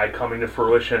AI coming to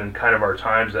fruition in kind of our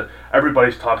times, that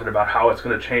everybody's talking about how it's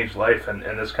going to change life and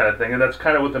this kind of thing. And that's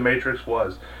kind of what The Matrix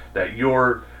was, that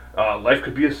your life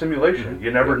could be a simulation. Mm-hmm.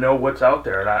 You never know what's out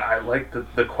there. And I like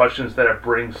the questions that it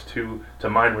brings to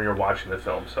mind when you're watching the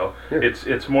film. So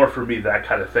it's more for me that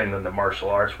kind of thing than the martial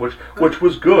arts, which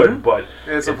was good, but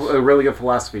it's a really good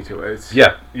philosophy to it.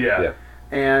 Yeah.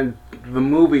 And the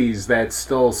movies that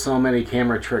stole so many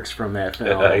camera tricks from that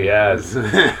film. Yes.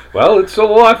 Well, it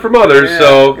stole a lot from others,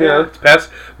 it's past.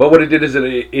 But what it did is it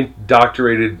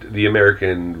indoctrinated the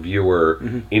American viewer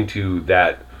into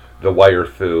the wire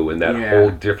foo and that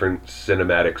whole different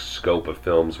cinematic scope of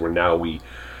films where now we...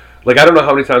 Like, I don't know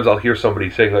how many times I'll hear somebody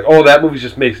saying, like, oh, that movie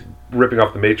just makes ripping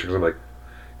off The Matrix. I'm like,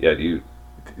 yeah, do you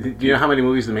know how many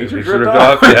movies The Matrix ripped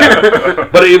off? Yeah.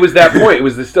 But it was that point. It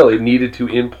was it needed to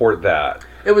import that.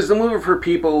 It was the movie for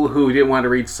people who didn't want to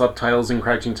read subtitles in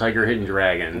Crouching Tiger, Hidden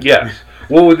Dragon. Yes.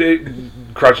 Well,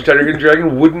 Crouching Tiger, Hidden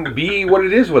Dragon wouldn't be what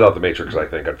it is without The Matrix, I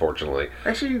think, unfortunately.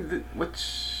 Actually,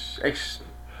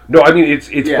 No, I mean, it's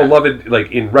beloved,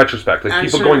 like, in retrospect. Like,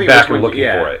 people going back and looking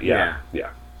for it. Yeah.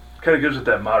 Kind of gives it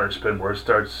that modern spin where it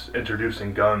starts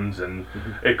introducing guns, and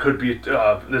it could be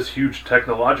this huge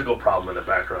technological problem in the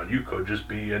background. You could just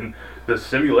be in the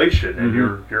simulation, and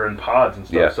you're in pods and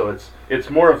stuff. Yeah. So it's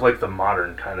more of like the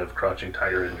modern kind of Crouching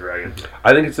Tiger and Dragon.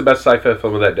 I think it's the best sci-fi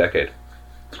film of that decade.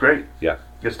 It's great. Yeah.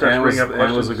 It starts bringing up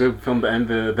questions. It was a good film to end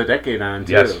the decade on,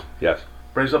 too. Yes.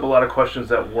 Brings up a lot of questions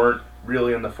that weren't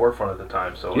really in the forefront at the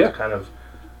time. So it's kind of...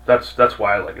 That's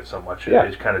why I like it so much.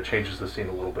 It kind of changes the scene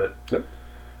a little bit. Yep.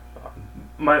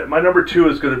 My number 2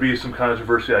 is going to be some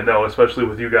controversy, I know, especially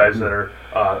with you guys that are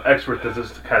experts at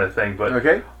this kind of thing. But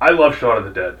I love Shaun of the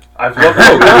Dead. I've loved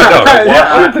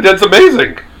Shaun of the Dead's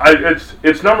amazing.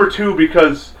 It's number 2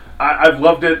 because I've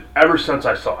loved it ever since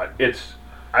I saw it.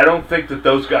 I don't think that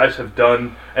those guys have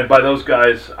done, and by those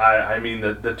guys I mean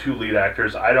the 2 lead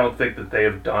actors. I don't think that they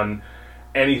have done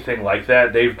anything like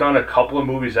that. They've done a couple of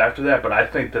movies after that, but I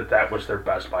think that was their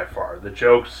best by far. The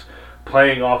jokes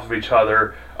playing off of each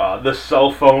other, the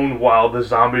cell phone while the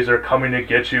zombies are coming to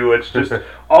get you. It's just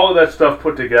all of that stuff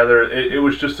put together. It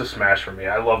was just a smash for me.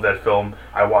 I love that film.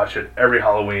 I watch it every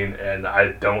Halloween, and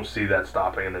I don't see that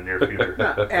stopping in the near future.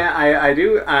 I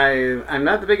do. I'm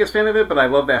not the biggest fan of it, but I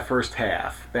love that first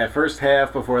half. That first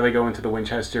half before they go into the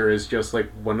Winchester is just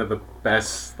like one of the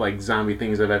best zombie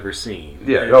things I've ever seen.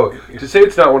 Yeah, to say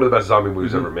it's not one of the best zombie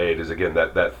movies ever made is again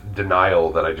that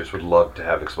denial that I just would love to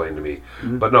have explained to me.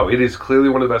 But no, it is clearly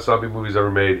one of the best zombie movies ever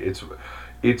made.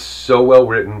 It's so well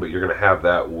written, but you're going to have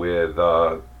that with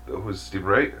who's Stephen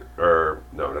Wright? Or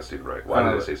no, not Stephen Wright. Why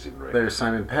did I say Stephen Wright? There's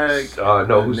Simon Pegg.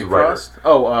 No, who's Nick the writer? Frost?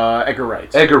 Oh, Edgar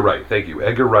Wright. Edgar Wright, thank you.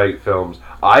 Edgar Wright films.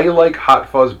 I like Hot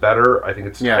Fuzz better. I think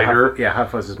it's tighter. Hot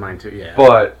Fuzz is mine too. Yeah.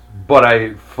 But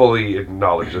I fully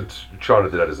acknowledge that Shaun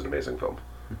of the Dead is an amazing film.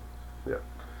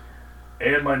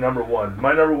 And my number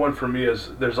one for me is,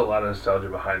 there's a lot of nostalgia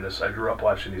behind this. I grew up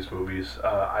watching these movies.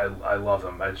 I love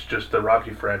them. It's just the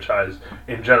Rocky franchise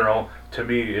in general, to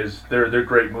me, they're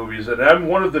great movies. And I'm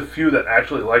one of the few that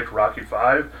actually liked Rocky V.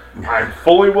 I'm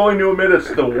fully willing to admit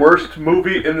it's the worst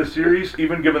movie in the series,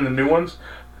 even given the new ones.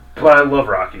 But I love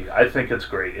Rocky. I think it's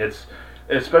great. It's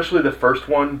especially the first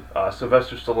one.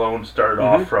 Sylvester Stallone started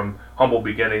off from humble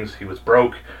beginnings. He was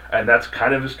broke, and that's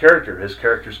kind of his character. His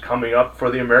character's coming up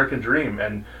for the American dream,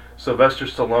 and Sylvester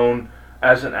Stallone,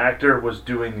 as an actor, was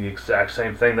doing the exact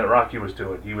same thing that Rocky was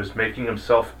doing. He was making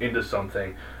himself into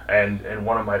something. And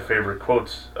one of my favorite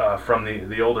quotes from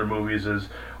the older movies is,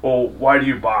 "Well, why do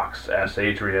you box?" asked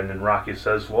Adrian, and Rocky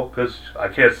says, "Well, because I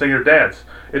can't sing or dance."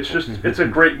 It's just, it's a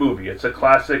great movie. It's a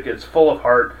classic. It's full of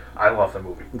heart. I love the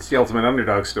movie. It's the ultimate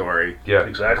underdog story. Yeah,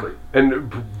 exactly.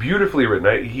 And beautifully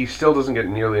written. He still doesn't get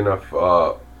nearly enough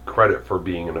credit for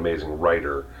being an amazing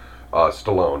writer,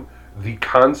 Stallone. The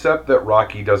concept that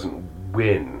Rocky doesn't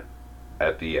win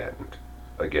at the end,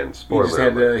 again,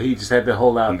 spoiler he just had to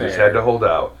hold out. He just had to hold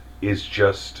out. Is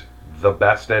just the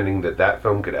best ending that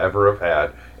film could ever have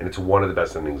had, and it's one of the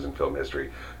best endings in film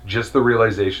history. Just the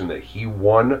realization that he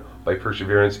won by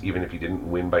perseverance, even if he didn't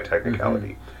win by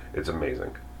technicality. It's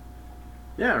amazing.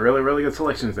 Yeah, really, really good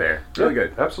selections there. Really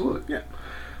good. Absolutely. Yeah.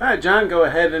 All right, John, go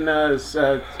ahead and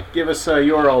give us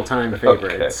your all-time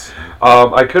favorites.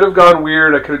 Okay. I could have gone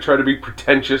weird. I could have tried to be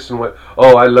pretentious and went,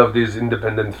 "Oh, I love these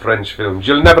independent French films.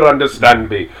 You'll never understand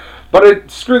me."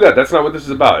 But screw that. That's not what this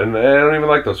is about, and I don't even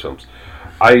like those films.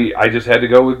 I just had to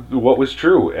go with what was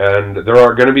true, and there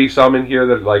are going to be some in here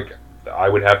that like I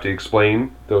would have to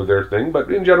explain their thing.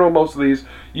 But in general, most of these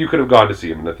you could have gone to see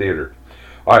them in the theater.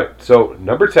 All right, so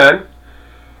number 10,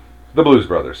 The Blues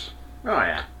Brothers. Oh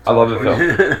yeah, I love the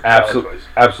film.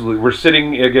 Absolutely. We're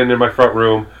sitting again in my front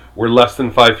room. We're less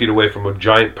than 5 feet away from a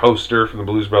giant poster from the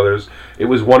Blues Brothers. It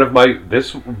was one of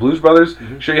this Blues Brothers,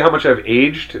 show you how much I've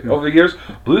aged over the years.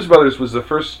 Blues Brothers was the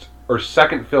first or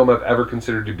second film I've ever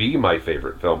considered to be my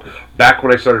favorite film. Back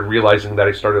when I started realizing that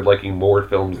I started liking more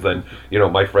films than,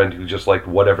 my friend who just liked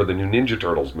whatever the new Ninja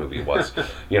Turtles movie was.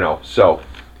 So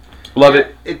love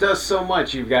it. It does so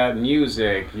much. You've got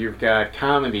music, you've got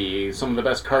comedy, some of the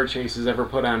best car chases ever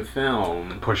put on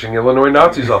film. Pushing Illinois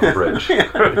Nazis off the bridge.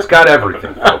 It's got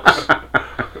everything, folks.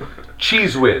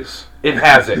 Cheese Whiz. It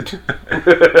has it.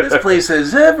 This place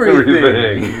has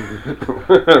everything.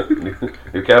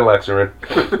 New Cadillacs are in.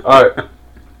 All right.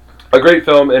 A great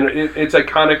film, and it's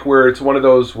iconic where it's one of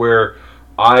those where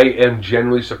I am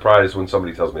genuinely surprised when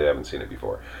somebody tells me they haven't seen it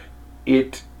before.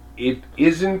 It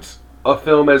isn't a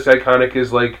film as iconic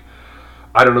as, like,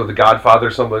 I don't know, The Godfather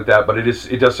or something like that, but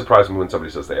it does surprise me when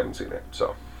somebody says they haven't seen it.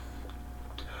 So.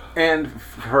 And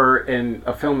in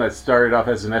a film that started off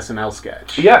as an SNL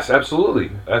sketch. Yes,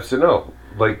 absolutely. SNL.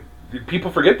 Like, people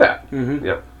forget that.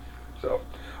 Yeah. So,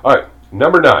 all right,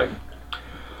 number 9.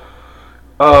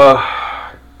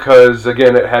 Because,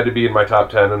 again, it had to be in my top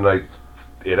 10, and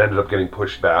it ended up getting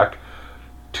pushed back.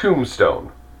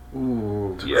 Tombstone.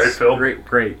 Ooh, it's a great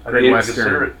film. Great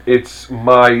Western.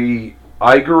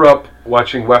 I grew up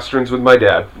watching Westerns with my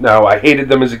dad. Now, I hated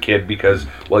them as a kid because,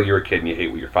 well, you're a kid and you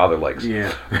hate what your father likes.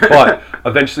 Yeah. But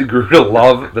eventually grew to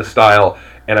love the style.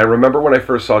 And I remember when I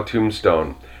first saw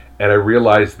Tombstone, and I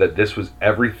realized that this was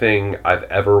everything I've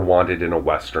ever wanted in a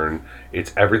Western.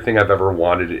 It's everything I've ever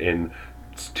wanted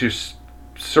to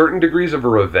certain degrees of a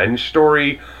revenge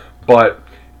story, but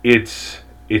it's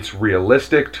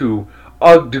realistic to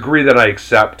a degree that I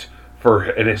accept for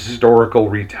an historical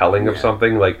retelling of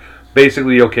something. Like,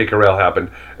 basically, OK Corral happened.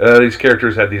 These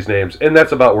characters had these names, and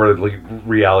that's about where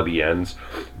reality ends.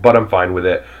 But I'm fine with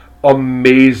it.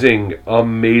 Amazing,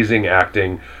 amazing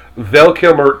acting. Val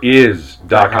Kilmer is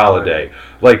Doc Holliday.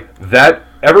 Like, that,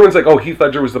 everyone's like, oh, Heath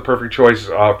Ledger was the perfect choice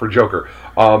for Joker.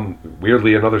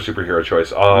 Weirdly, another superhero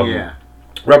choice.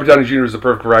 Robert Downey Jr. is the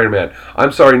perfect Iron Man.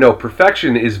 I'm sorry, no.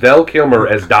 Perfection is Val Kilmer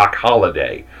as Doc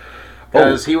Holliday.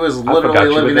 Because he was literally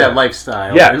living that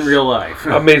lifestyle in real life.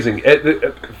 Amazing.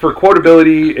 For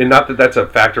quotability, and not that that's a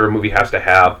factor a movie has to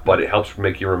have, but it helps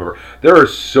make you remember. There are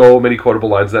so many quotable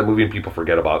lines in that movie, and people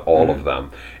forget about all of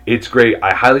them. It's great.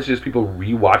 I highly suggest people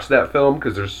rewatch that film,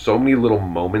 because there's so many little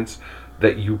moments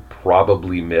that you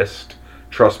probably missed.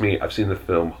 Trust me, I've seen the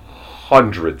film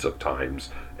hundreds of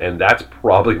times, and that's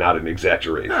probably not an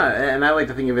exaggeration. And I like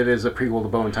to think of it as a prequel to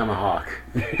Bone Tomahawk.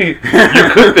 You could think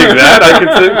that. I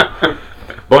could think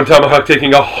Bone Tomahawk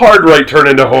taking a hard right turn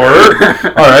into horror.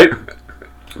 All right.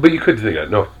 But you could think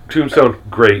that. No. Tombstone,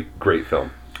 great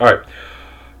film. All right.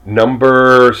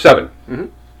 Number 7.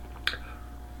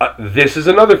 This is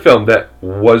another film that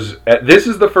was... this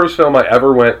is the first film I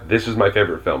ever went, this is my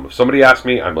favorite film. If somebody asked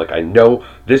me, I'm like, I know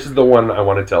this is the one I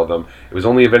want to tell them. It was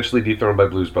only eventually dethroned by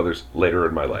Blues Brothers later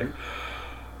in my life.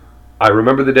 I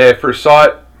remember the day I first saw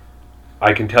it.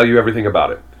 I can tell you everything about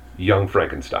it. Young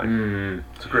Frankenstein.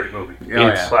 It's a great movie.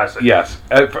 It's classic. Yes.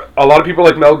 A lot of people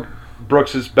like Mel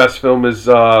Brooks' best film is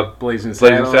Blazing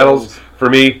Saddles. For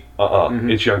me,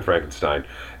 it's Young Frankenstein.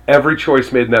 Every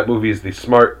choice made in that movie is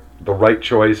the right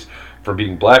choice, from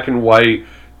being black and white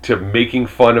to making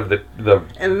fun of the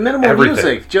and minimal everything.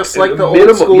 music, just like the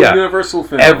old school Universal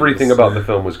films. Everything about the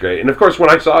film was great. And of course,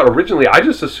 when I saw it originally, I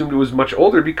just assumed it was much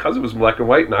older because it was black and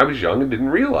white, and I was young and didn't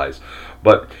realize.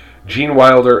 But Gene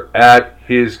Wilder at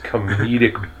his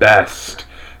comedic best,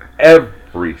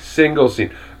 every single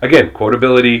scene. Again,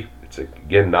 quotability. It's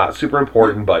again not super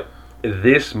important, but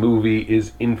this movie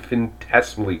is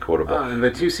infinitesimally quotable. And the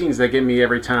two scenes that get me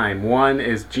every time. One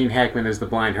is Gene Hackman as the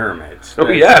blind hermit. Oh,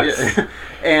 yes.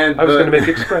 And I was going to make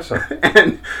espresso.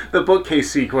 And the bookcase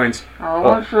sequence. I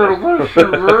want you to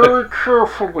listen very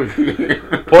carefully.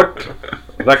 Put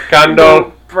the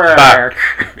candle back.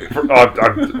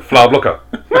 Flabluca.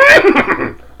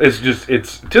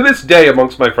 It's to this day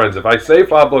amongst my friends, if I say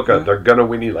Flabluca, they're gonna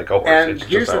whinny like a horse. And it's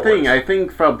here's the thing: I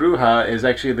think Frau Bruja is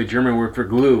actually the German word for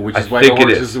glue, which is why the the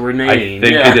horses were named. I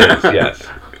think it is. Yes.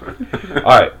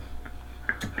 All right.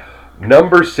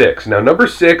 Number 6. Now, number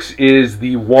 6 is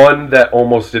the one that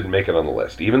almost didn't make it on the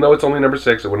list, even though it's only number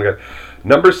 6. It wouldn't have got.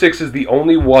 Number 6 is the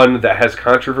only one that has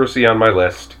controversy on my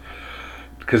list.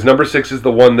 Because number 6 is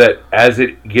the one that, as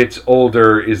it gets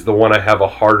older, is the one I have a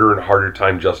harder and harder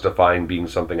time justifying being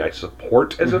something I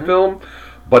support as a film.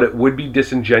 But it would be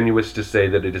disingenuous to say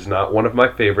that it is not one of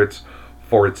my favorites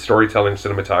for its storytelling,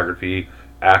 cinematography,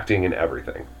 acting, and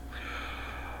everything.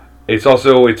 It's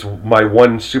my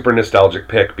one super nostalgic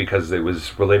pick because it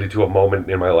was related to a moment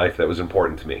in my life that was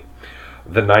important to me.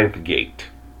 The Ninth Gate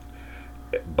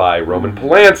by Roman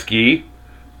Polanski.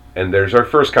 And there's our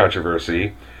first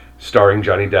controversy. Starring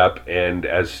Johnny Depp, and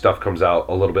as stuff comes out,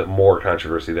 a little bit more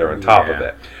controversy there on top of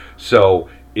it. So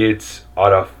it's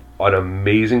an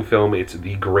amazing film. It's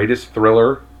the greatest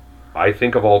thriller, I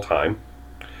think, of all time.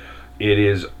 It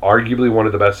is arguably one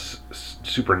of the best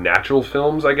supernatural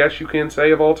films, I guess you can say,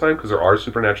 of all time, because there are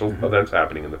supernatural events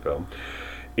happening in the film.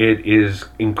 It is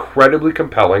incredibly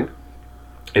compelling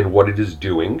in what it is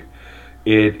doing.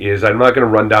 It is, I'm not going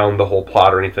to run down the whole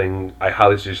plot or anything. I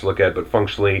highly suggest you look at it, but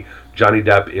functionally, Johnny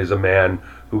Depp is a man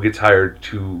who gets hired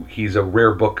he's a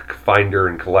rare book finder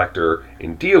and collector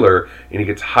and dealer, and he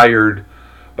gets hired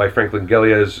by Frank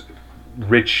Langella's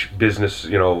rich business,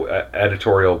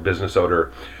 editorial business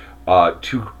owner,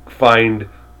 to find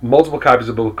multiple copies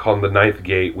of a book called The Ninth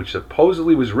Gate, which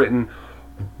supposedly was written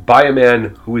by a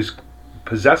man who is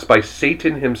possessed by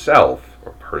Satan himself,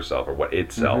 or herself, or what,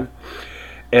 itself.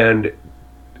 And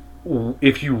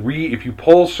if you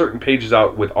pull certain pages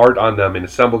out with art on them and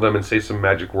assemble them and say some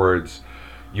magic words,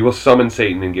 you will summon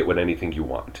Satan and get anything you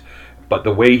want. But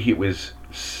the way he was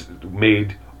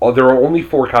made, there are only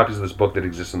 4 copies of this book that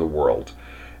exist in the world,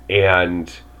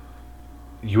 and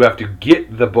you have to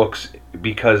get the books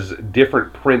because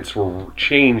different prints were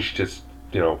changed to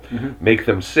make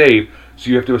them safe. So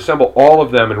you have to assemble all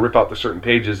of them and rip out the certain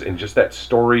pages, and just that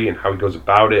story and how he goes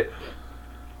about it.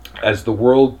 As the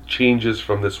world changes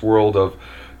from this world of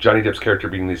Johnny Depp's character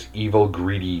being this evil,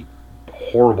 greedy,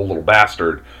 horrible little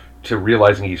bastard to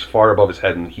realizing he's far above his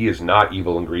head and he is not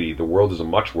evil and greedy. The world is a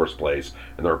much worse place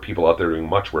and there are people out there doing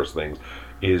much worse things,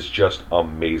 is just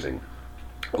amazing.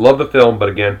 I love the film, but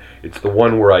again, it's the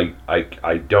one where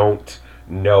I don't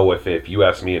know if you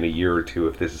ask me in a year or two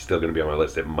if this is still going to be on my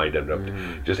list. It might end up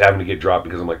just having to get dropped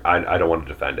because I'm like, I don't want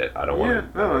to defend it. I don't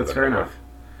want to. No, that's fair enough.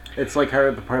 It's like part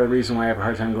of the reason why I have a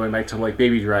hard time going back to like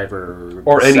Baby Driver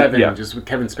or Seven, just with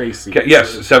Kevin Spacey.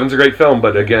 Yes, Seven's a great film,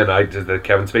 but again, I did the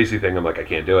Kevin Spacey thing. I'm like, I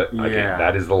can't do it. I can't.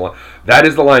 That is the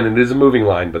line, and it is a moving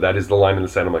line, but that is the line in the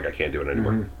set. I'm like, I can't do it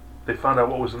anymore. They found out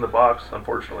what was in the box,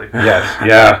 unfortunately. Yes,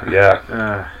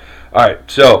 yeah. All right,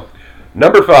 so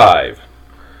number 5,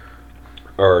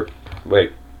 or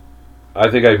wait,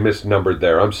 I think I misnumbered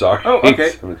there. I'm sorry. Oh, okay.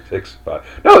 7, 6,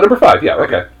 5. No, number 5. Yeah,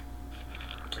 okay.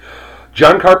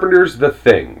 John Carpenter's The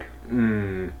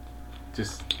Thing.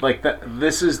 Just like that.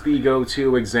 This is the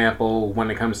go-to example when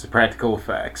it comes to practical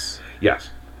effects. Yes.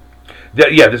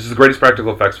 This is the greatest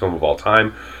practical effects film of all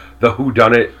time. The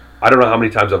Whodunit. I don't know how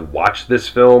many times I've watched this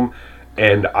film,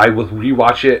 and I will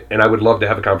rewatch it, and I would love to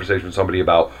have a conversation with somebody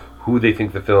about who they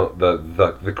think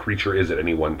the creature is at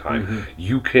any one time.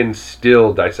 You can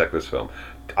still dissect this film.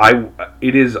 I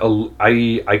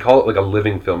call it like a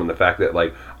living film in the fact that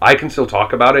like I can still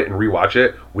talk about it and rewatch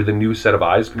it with a new set of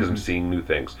eyes because I'm seeing new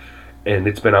things. And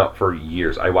it's been out for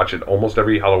years. I watch it almost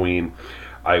every Halloween.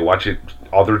 I watch it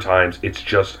other times. It's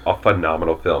just a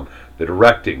phenomenal film. The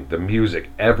directing, the music,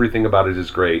 everything about it is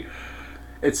great.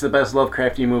 It's the best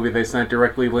Lovecrafty movie that's not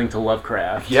directly linked to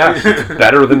Lovecraft. Yes, it's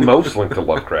better than most linked to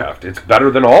Lovecraft. It's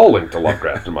better than all linked to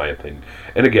Lovecraft, in my opinion.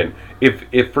 And again,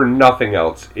 if for nothing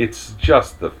else, it's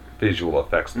just the visual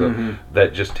effects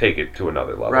that just take it to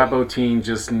another level. Rob Bottin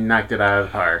just knocked it out of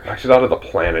the park. Knocked it out of the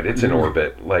planet. It's in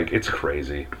orbit. Like, it's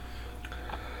crazy.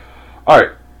 All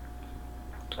right.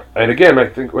 And again, I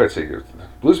think, let's see here.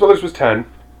 Blues Brothers was 10.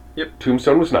 Yep.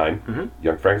 Tombstone was 9.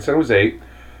 Young Frankenstein was 8.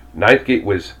 Ninth Gate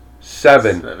was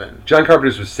 7. John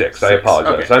Carpenter's was 6. I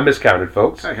apologize. Okay. I miscounted,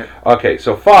 folks. Okay. Okay,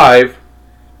 so 5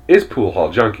 is Pool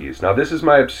Hall Junkies. Now, this is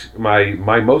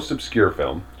my most obscure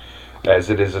film, as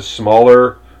it is a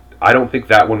smaller, I don't think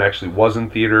that one actually was in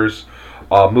theaters,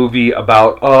 movie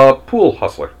about a pool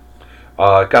hustler.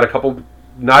 Got a couple,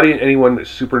 not anyone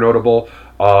super notable.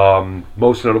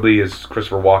 Most notably is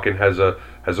Christopher Walken has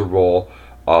a role,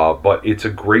 but it's a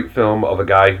great film of a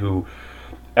guy who,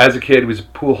 as a kid, was a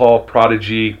pool hall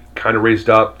prodigy, kind of raised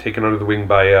up, taken under the wing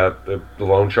by the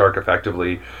loan shark,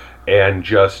 effectively, and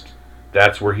just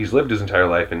that's where he's lived his entire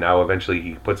life. And now eventually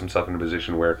he puts himself in a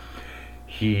position where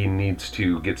he needs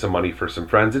to get some money for some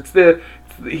friends.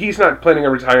 He's not planning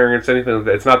on retiring. It's anything like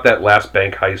that. It's not that last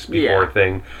bank heist before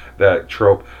thing, that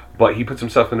trope. But he puts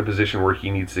himself in a position where he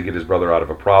needs to get his brother out of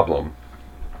a problem.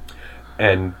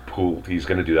 And he's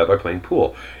going to do that by playing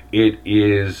pool.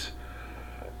 It's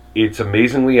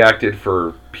amazingly acted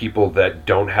for people that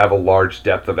don't have a large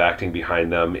depth of acting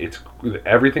behind them.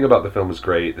 Everything about the film is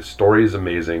great. The story is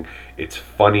amazing. It's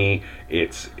funny.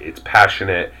 It's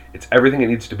passionate. It's everything it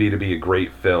needs to be a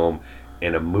great film,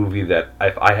 and a movie that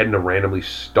if I hadn't randomly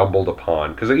stumbled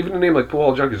upon, because even a name like Pool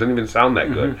Hall Junkies doesn't even sound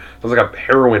that good. It sounds like a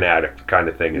heroin addict kind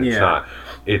of thing, and it's not.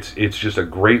 It's just a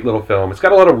great little film. It's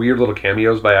got a lot of weird little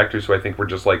cameos by actors who I think were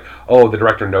just like, oh, the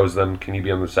director knows them. Can you be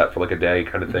on the set for like a day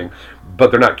kind of thing? But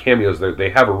they're not cameos. They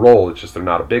have a role. It's just they're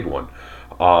not a big one.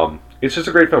 It's just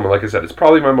a great film. And like I said, it's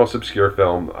probably my most obscure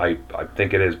film. I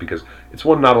think it is because it's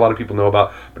one not a lot of people know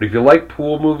about. But if you like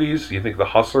pool movies, you think The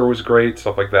Hustler was great,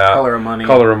 stuff like that. Color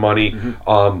of Money.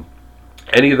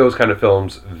 Any of those kind of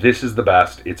films, this is the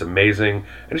best. It's amazing.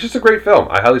 And it's just a great film.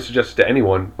 I highly suggest it to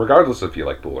anyone, regardless if you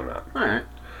like pool or not. All right.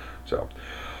 So,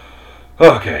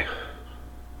 okay.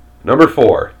 Number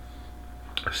 4,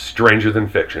 Stranger Than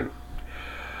Fiction.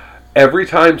 Every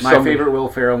time my favorite Will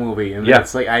Ferrell movie, and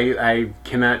it's like I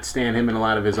cannot stand him in a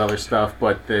lot of his other stuff,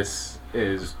 but this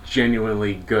is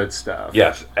genuinely good stuff.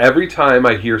 Yes, every time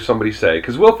I hear somebody say,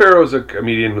 because Will Ferrell is a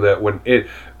comedian that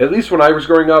at least when I was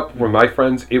growing up, with my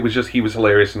friends, it was just he was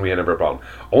hilarious and we had never a problem.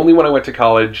 Only when I went to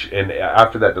college and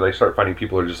after that did I start finding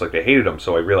people who are just like they hated him,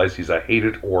 so I realized he's a hate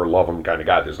it or love him kind of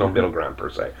guy. There's no middle ground per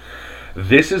se.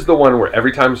 This is the one where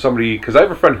every time somebody, because I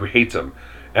have a friend who hates him,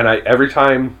 and every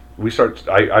time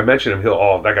I mention him,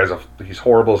 that guy's he's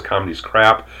horrible, his comedy's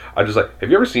crap. I'm just like, have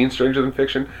you ever seen Stranger Than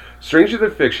Fiction? Stranger Than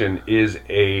Fiction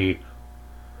it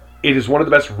is one of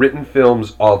the best written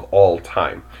films of all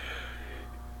time.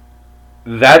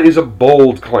 That is a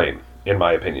bold claim, in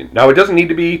my opinion. Now, it doesn't need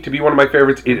to be one of my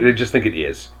favorites. I just think it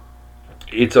is.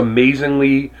 It's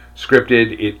amazingly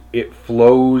scripted. It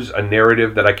flows a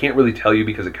narrative that I can't really tell you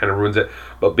because it kind of ruins it.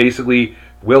 But basically,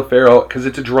 Will Ferrell, because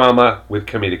it's a drama with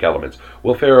comedic elements,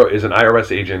 Will Ferrell is an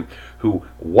IRS agent who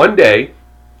one day,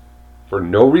 for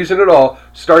no reason at all,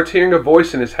 starts hearing a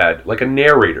voice in his head, like a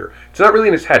narrator. It's not really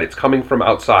in his head. It's coming from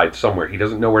outside somewhere. He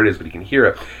doesn't know where it is, but he can hear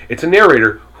it. It's a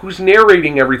narrator who's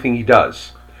narrating everything he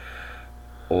does,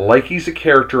 like he's a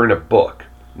character in a book.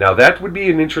 Now, that would be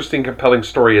an interesting, compelling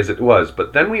story as it was,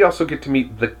 but then we also get to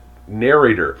meet the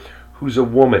narrator, who's a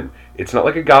woman. It's not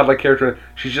like a godlike character.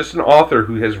 She's just an author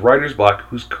who has writer's block,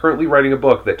 who's currently writing a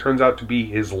book that turns out to be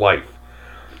his life.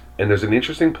 And there's an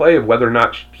interesting play of whether or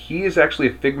not he is actually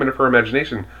a figment of her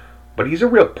imagination, but he's a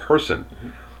real person.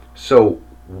 So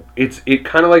it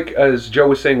kind of like, as Joe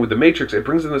was saying with The Matrix, it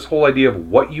brings in this whole idea of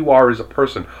what you are as a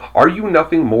person. Are you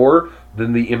nothing more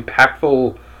than the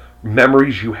impactful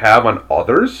memories you have on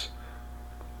others?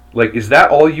 Like, is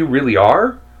that all you really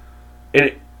are?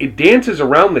 And it dances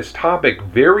around this topic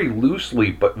very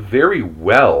loosely, but very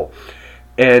well.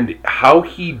 And how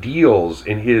he deals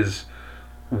in his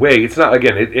way, it's not,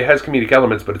 again, it has comedic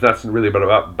elements, but it's not really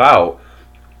about.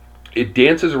 It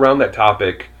dances around that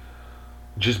topic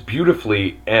just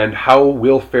beautifully, and how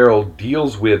Will Ferrell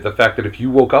deals with the fact that if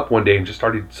you woke up one day and just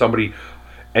started somebody,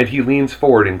 and he leans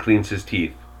forward and cleans his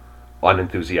teeth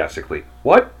unenthusiastically.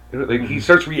 What? Like, he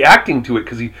starts reacting to it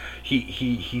because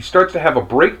he starts to have a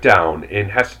breakdown and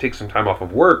has to take some time off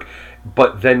of work,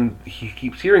 but then he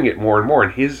keeps hearing it more and more,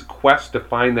 and his quest to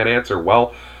find that answer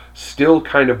while still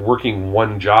kind of working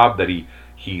one job that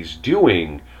he's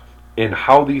doing, and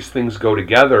how these things go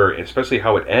together, especially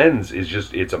how it ends, is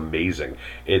just, it's amazing.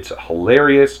 It's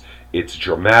hilarious, it's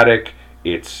dramatic,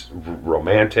 it's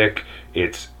romantic,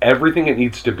 it's everything it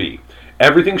needs to be.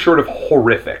 Everything short of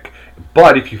horrific.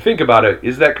 But if you think about it,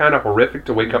 is that kind of horrific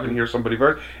to wake up and hear somebody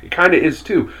first? It kind of is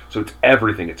too. So it's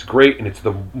everything. It's great, and it's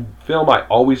the film I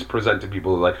always present to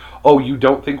people who are like, oh, you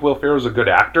don't think Will Ferrell's a good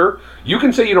actor? You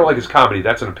can say you don't like his comedy.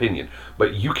 That's an opinion.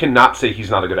 But you cannot say he's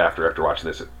not a good actor after watching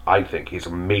this. I think he's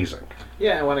amazing.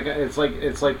 Yeah, it's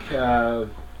like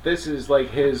this is like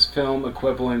his film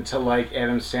equivalent to like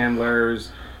Adam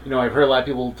Sandler's. You know, I've heard a lot of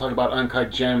people talk about Uncut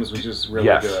Gems, which is really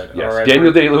good. Yes, Or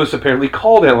Daniel Day-Lewis apparently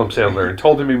called Adam Sandler and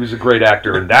told him he was a great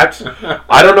actor, and that's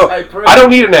I don't know. I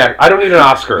don't need an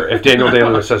Oscar if Daniel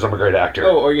Day-Lewis says I'm a great actor.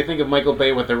 Oh, or you think of Michael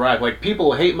Bay with The Rock. Like,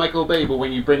 people hate Michael Bay, but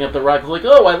when you bring up The Rock, it's like,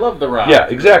 oh, I love The Rock. Yeah,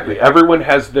 exactly. Everyone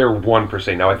has their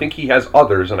 1%. Now, I think he has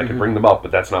others, and I can bring them up,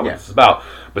 but that's not what this is about.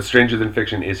 But Stranger Than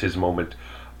Fiction is his moment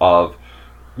of,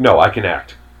 no, I can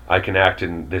act. I can act,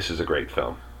 and this is a great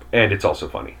film. And it's also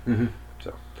funny.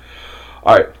 So,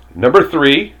 all right, number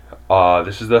 3.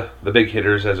 This is the big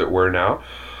hitters, as it were, now.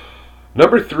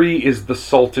 Number 3 is The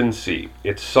Salton Sea.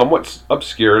 It's somewhat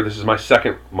obscure. This is my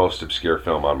second most obscure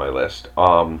film on my list.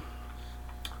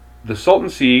 The Salton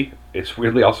Sea, it's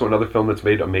weirdly also another film that's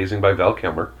made amazing by Val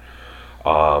Kilmer,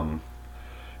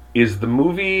 is the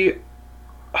movie,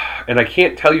 and I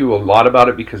can't tell you a lot about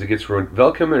it because it gets ruined.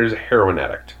 Val Kilmer is a heroin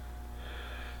addict.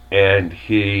 And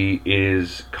he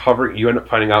is you end up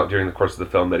finding out during the course of the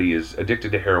film that he is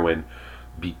addicted to heroin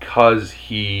because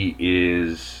he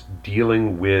is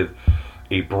dealing with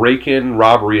a break-in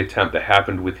robbery attempt that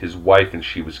happened with his wife and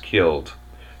she was killed.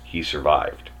 He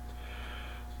survived.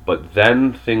 But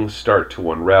then things start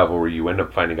to unravel where you end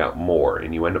up finding out more,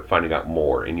 and you end up finding out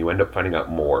more, and you end up finding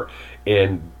out more.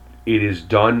 And it is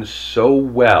done so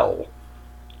well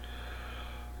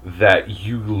that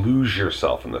you lose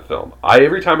yourself in the film.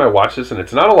 Every time I watch this, and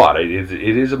it's not a lot, it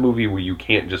is a movie where you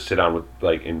can't just sit down with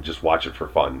and just watch it for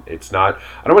fun. It's not.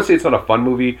 I don't want to say it's not a fun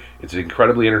movie. It's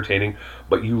incredibly entertaining,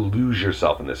 but you lose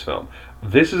yourself in this film.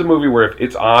 This is a movie where if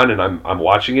it's on and I'm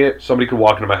watching it, somebody could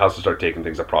walk into my house and start taking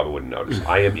things I probably wouldn't notice.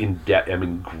 I am I'm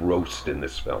engrossed in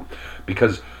this film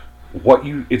because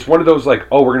it's one of those like,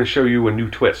 oh, we're going to show you a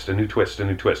new twist,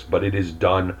 but it is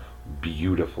done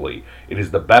beautifully. It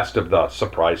is the best of the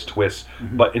surprise twists,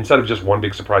 but instead of just one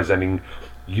big surprise ending,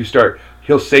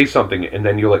 he'll say something and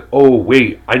then you're like, oh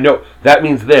wait, I know that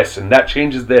means this and that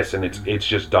changes this, and it's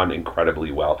just done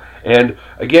incredibly well. And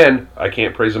again, I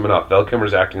can't praise him enough. Val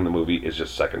Kilmer's acting in the movie is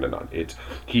just second to none.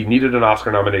 He needed an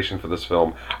Oscar nomination for this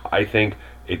film. I think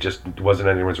it just wasn't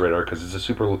on anyone's radar because it's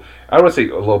I don't want to say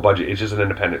a low budget, it's just an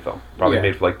independent film, probably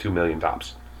made for like $2 million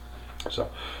tops.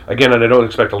 So, again, and I don't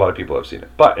expect a lot of people to have seen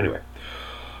it. But anyway,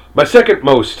 my second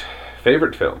most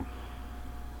favorite film,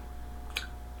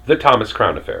 The Thomas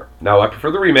Crown Affair. Now, I prefer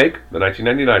the remake, the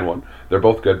 1999 one. They're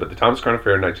both good, but The Thomas Crown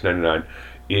Affair in 1999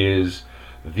 is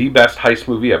the best heist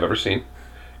movie I've ever seen.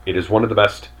 It is one of the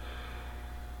best,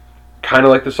 kind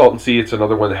of like The Salton Sea. It's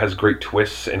another one that has great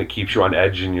twists, and it keeps you on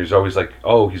edge, and you're always like,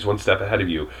 oh, he's one step ahead of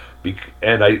you.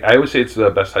 And I always say it's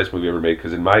the best heist movie ever made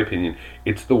because, in my opinion,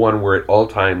 it's the one where at all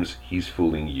times he's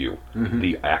fooling you,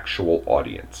 the actual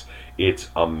audience. It's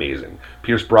amazing.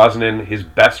 Pierce Brosnan, his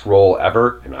best role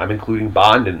ever, and I'm including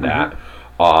Bond in that.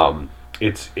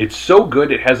 It's so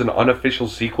good. It has an unofficial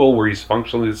sequel where he's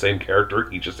functionally the same character.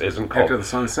 He just isn't called After the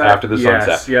Sunset. After the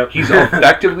Sunset. Yep. He's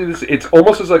effectively this. It's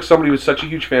almost as like somebody was such a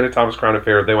huge fan of Thomas Crown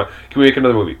Affair. They went, "Can we make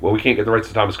another movie?" Well, we can't get the rights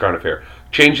to Thomas Crown Affair.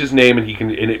 Change his name, and he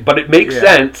can. But it makes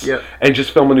sense. Yep. And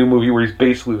just film a new movie where he's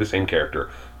basically the same character.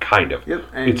 Kind of. Yep.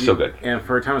 It's so good. And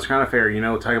for Thomas Crown Affair,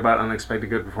 talk about unexpected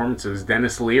good performances.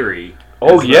 Dennis Leary.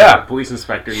 Oh yeah, police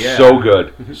inspector. Yeah. So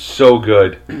good, so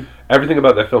good. Everything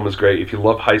about that film is great. If you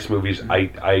love heist movies,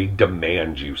 I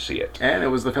demand you see it. And it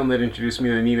was the film that introduced me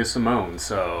to Nina Simone.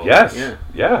 So yes,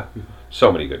 yeah.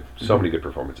 So many good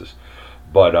performances.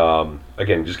 But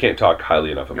again, just can't talk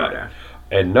highly enough about it.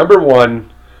 And number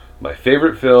 1, my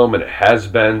favorite film, and it has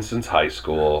been since high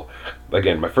school.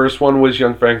 Again, my first one was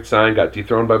Young Frankenstein, got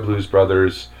dethroned by Blues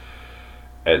Brothers,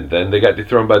 and then they got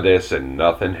dethroned by this, and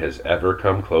nothing has ever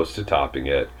come close to topping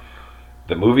it.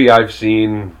 The movie I've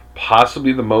seen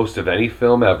possibly the most of any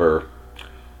film ever,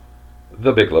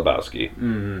 The Big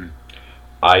Lebowski.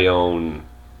 I own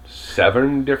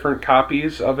 7 different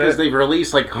copies of it. Because they've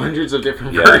released like hundreds of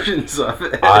different versions of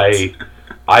it.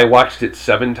 I watched it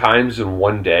 7 times in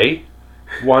one day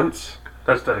once.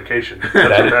 That's dedication.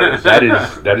 That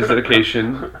is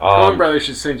dedication. Coen Brothers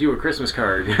should send you a Christmas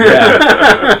card.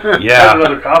 Yeah.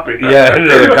 Another copy. Yeah,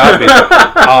 another copy.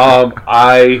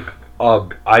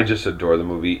 I just adore the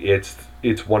movie.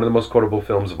 It's one of the most quotable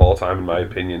films of all time, in my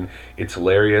opinion. It's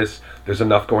hilarious. There's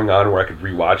enough going on where I could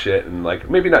rewatch it and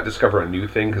maybe not discover a new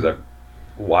thing because I've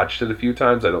watched it a few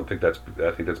times. I think that's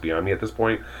beyond me at this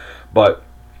point. But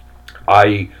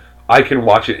I I can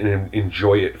watch it and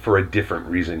enjoy it for a different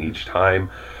reason each time.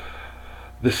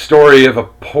 The story of a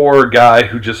poor guy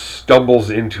who just stumbles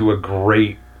into a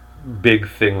great big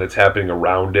thing that's happening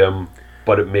around him,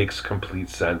 but it makes complete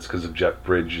sense because of Jeff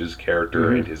Bridges'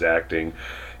 character and his acting.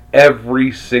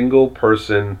 Every single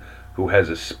person who has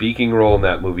a speaking role in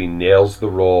that movie nails the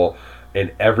role,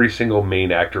 and every single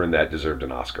main actor in that deserved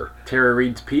an Oscar. Tara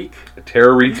Reid's Peak?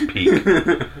 Tara Reid's Peak.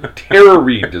 Tara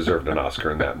Reid deserved an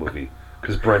Oscar in that movie.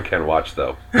 Because Brent can't watch,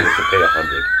 though. He has to pay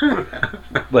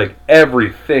 $100. Like,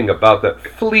 everything about that.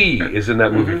 Flea is in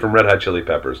that movie from Red Hot Chili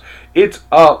Peppers. It's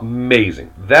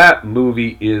amazing. That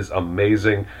movie is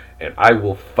amazing, and I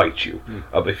will fight you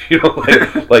if you don't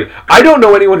like it. Like, I don't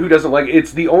know anyone who doesn't like it.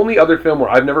 It's the only other film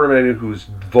where I've never met anyone who's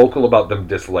vocal about them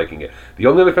disliking it. The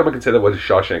only other film I can say that was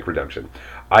Shawshank Redemption.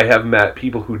 I have met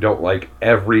people who don't like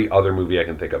every other movie I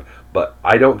can think of, but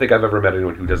I don't think I've ever met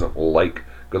anyone who doesn't like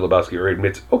Good Lebowski or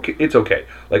admits it's okay.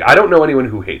 Like, I don't know anyone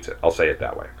who hates it. I'll say it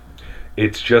that way.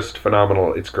 It's just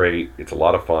phenomenal. It's great. It's a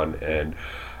lot of fun. And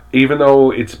even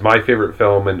though it's my favorite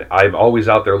film, and I'm always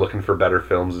out there looking for better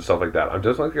films and stuff like that, I'm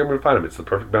just like, I'm going to find them. It's the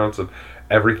perfect balance of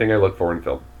everything I look for in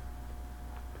film.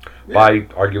 Yeah. By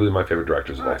arguably my favorite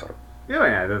directors of all time.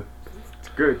 Yeah. It's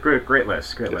great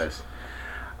list. Great list.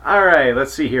 All right,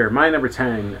 let's see here. My number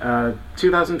 10,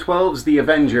 2012's The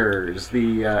Avengers,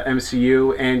 the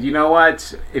MCU. And you know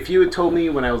what? If you had told me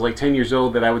when I was like 10 years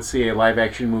old that I would see a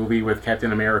live-action movie with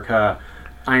Captain America,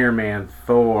 Iron Man,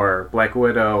 Thor, Black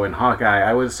Widow, and Hawkeye,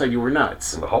 I would have said you were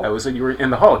nuts. And the Hulk. I would have said you were...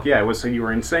 And the Hulk, yeah. I would have said you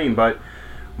were insane. But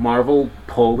Marvel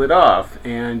pulled it off.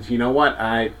 And you know what?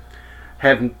 I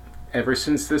haven't... Ever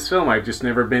since this film, I've just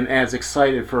never been as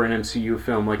excited for an MCU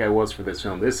film like I was for this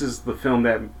film. This is the film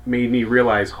that made me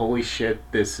realize, holy shit,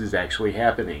 this is actually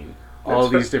happening. All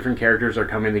of these different characters are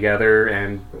coming together,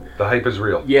 and... The hype is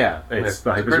real. Yeah, the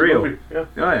hype is real. Yeah.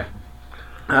 Oh,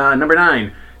 yeah. Number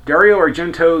 9, Dario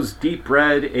Argento's Deep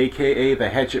Red, a.k.a. The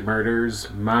Hatchet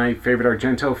Murders. My favorite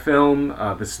Argento film.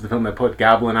 This is the film that put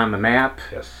Goblin on the map.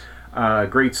 Yes.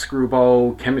 Great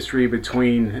screwball chemistry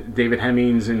between David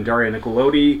Hemmings and Daria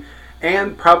Nicolodi.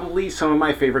 And probably some of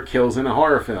my favorite kills in a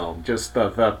horror film. Just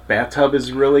the bathtub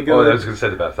is really good. Oh, I was going to say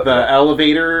the bathtub. The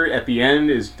elevator at the end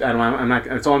is... I'm not.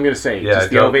 That's all I'm going to say. Yeah, just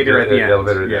the elevator at the end.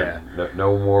 Elevator at the end.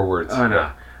 No more words. Oh,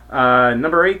 no.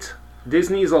 Number 8,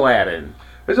 Disney's Aladdin.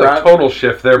 There's a total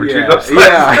shift there between those lists.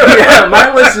 Yeah,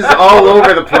 my list is all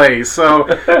over the place. So,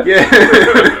 yeah,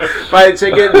 buy a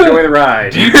ticket, enjoy the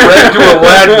ride. Deep Red to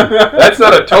Aladdin. That's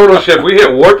not a total shift. We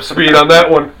hit warp speed on that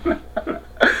one.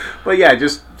 But yeah,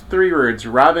 just 3 words: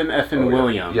 Robin Effin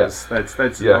Williams. Yes, that's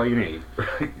all you need.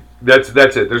 That's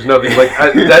it. There's nothing like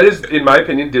that. Is, in my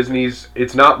opinion, Disney's.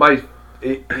 It's not my.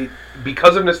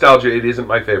 Because of nostalgia, it isn't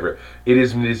my favorite. It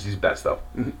is Disney's best, though.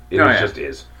 It just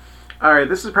is. All right,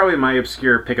 this is probably my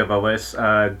obscure pick of the list.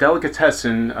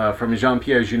 Delicatessen from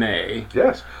Jean-Pierre Jeunet.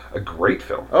 Yes, a great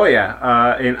film. Oh,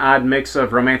 yeah. An odd mix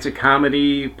of romantic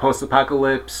comedy,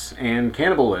 post-apocalypse, and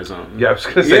cannibalism. Yeah, I was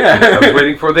going to say, I was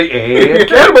waiting for the and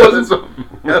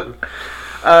cannibalism.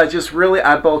 Just really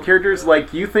oddball characters.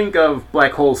 Like, you think of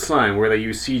Black Hole Sun, where they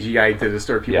use CGI to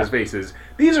distort people's faces.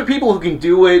 These are people who can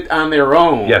do it on their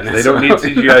own. Yes, they don't need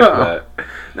CGI for that.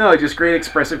 No, just great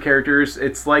expressive characters.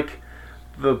 It's like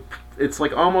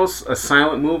almost a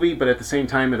silent movie, but at the same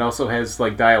time, it also has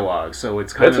like dialogue, so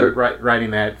it's kind of riding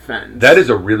that fence. That is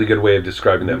a really good way of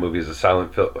describing that movie as a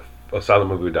silent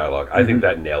movie with dialogue. I think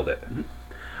that nailed it.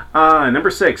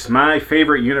 Number 6, my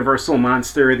favorite Universal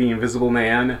monster, the Invisible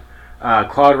Man.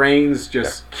 Claude Rains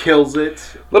just kills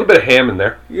it. A little bit of ham in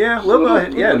there. Yeah, a little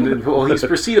bit. Yeah, well, he's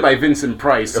preceded by Vincent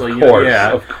Price. So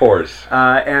Of course.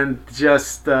 And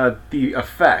just the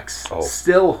effects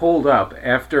still hold up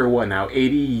after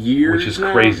 80 years, which is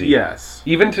now? Crazy. Yes.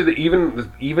 Even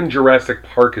Jurassic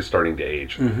Park is starting to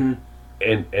age, and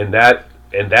that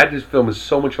film is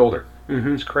so much older.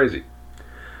 It's crazy.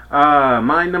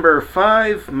 My number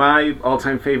 5, my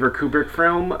all-time favorite Kubrick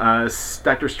film,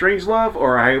 Dr. Strangelove,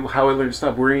 or How I Learned to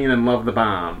Stop Worrying and Love the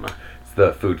Bomb. It's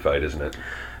the food fight, isn't it?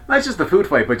 Not just the food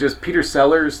fight, but just Peter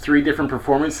Sellers' 3 different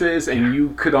performances, and you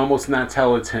could almost not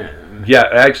tell it's him. Yeah,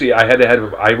 actually,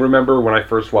 I remember when I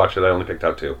first watched it, I only picked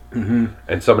out 2.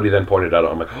 And somebody then pointed out,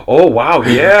 I'm like, oh, wow,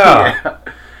 yeah.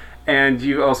 And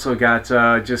you also got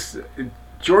just...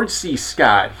 George C.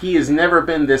 Scott, he has never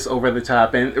been this over the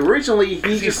top, and originally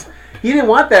he didn't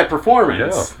want that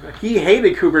performance. No. He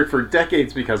hated Kubrick for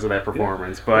decades because of that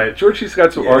performance. But George C.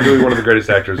 Scott's arguably one of the greatest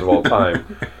actors of all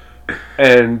time,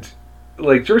 and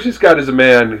like George C. Scott is a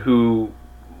man who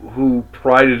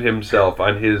prided himself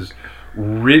on his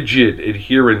rigid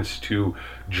adherence to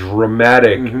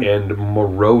dramatic and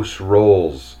morose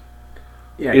roles.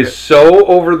 is so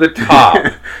over the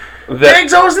top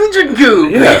Thanks, I was in the chicken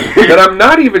coop. that I'm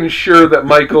not even sure that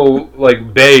Michael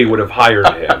Bay would have hired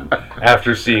him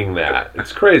after seeing that.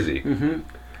 It's crazy.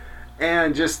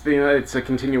 And just it's a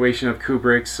continuation of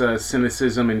Kubrick's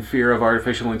cynicism and fear of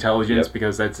artificial intelligence,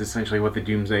 because that's essentially what the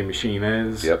Doomsday Machine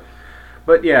is.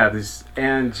 But yeah,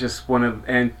 and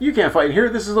you can't fight here.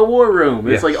 This is a war room.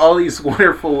 It's like all these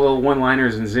wonderful little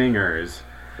one-liners and zingers.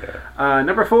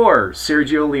 Number 4,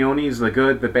 Sergio Leone's The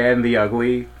Good, the Bad, and the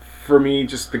Ugly. For me,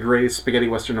 just the greatest spaghetti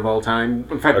western of all time.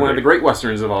 In fact, one of the great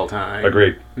westerns of all time.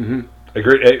 Agreed.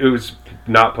 Agreed. It was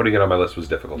not putting it on my list was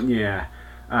difficult. Yeah.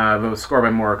 The score by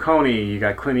Morricone. You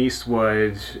got Clint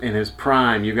Eastwood in his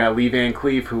prime. You got Lee Van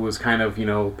Cleef, who was kind of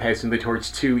passing the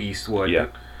torch to Eastwood. Yeah.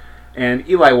 And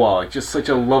Eli Wallach, just such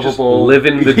a lovable... Just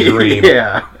living the dream.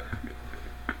 Yeah.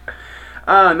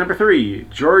 Number 3,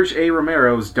 George A.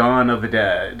 Romero's Dawn of the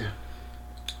Dead.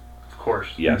 Of course.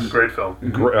 Yes. Great film.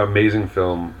 Amazing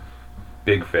film.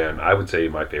 Big fan. I would say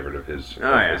my favorite of his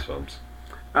films.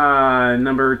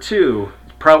 Number 2,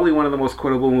 probably one of the most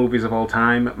quotable movies of all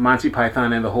time, Monty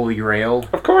Python and the Holy Grail.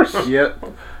 Of course. Yep.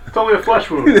 It's only a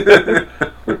flesh wound.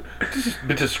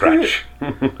 Bit of scratch.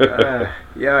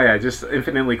 Just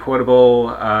infinitely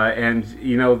quotable, and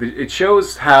it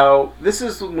shows how this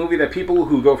is a movie that people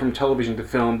who go from television to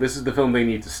film, this is the film they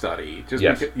need to study.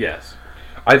 Yes.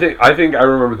 I think I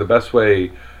remember the best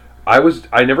way.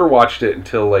 I never watched it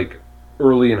until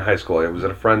early in high school. I was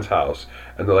at a friend's house,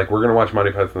 and they're like, "We're gonna watch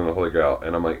Monty Python and the Holy Grail,"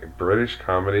 and I'm like, "British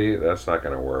comedy? That's not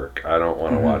gonna work. I don't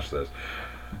want to watch this."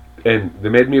 And they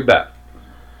made me a bet.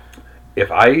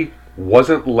 If I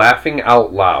wasn't laughing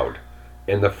out loud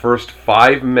in the first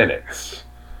 5 minutes,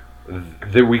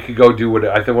 then we could go do what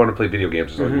I want to play video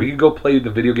games or something. We could go play the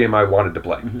video game I wanted to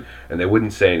play, and they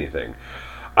wouldn't say anything.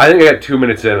 I think I got 2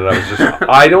 minutes in, and I was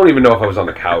just—I don't even know if I was on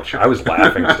the couch. I was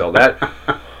laughing still.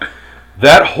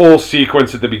 That whole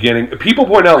sequence at the beginning, people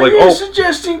point out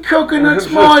suggesting coconuts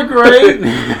migrate?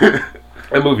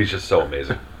 That movie's just so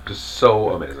amazing. Just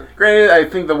so amazing. Granted, I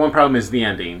think the one problem is the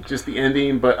ending. Just the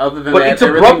ending, but other than that... But its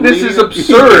abruptness is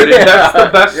absurd, and that's the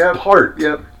best part.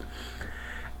 Yep.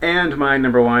 And my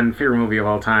number 1 favorite movie of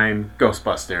all time,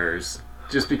 Ghostbusters.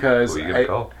 Just because... Who are you going to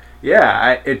call?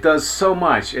 It does so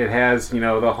much. It has,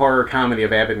 the horror comedy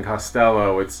of Abbott and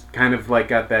Costello. It's kind of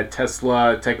got that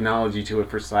Tesla technology to it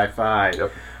for sci-fi.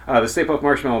 Yep. The Stay Puft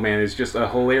Marshmallow Man is just a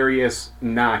hilarious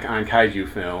knock on kaiju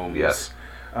films. Yes.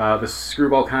 The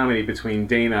screwball comedy between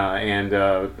Dana and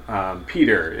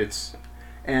Peter.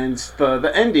 And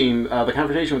the ending, the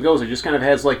confrontation with Gozer just kind of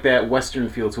has that Western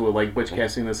feel to it, Butch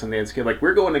Cassidy and the Sundance Kid.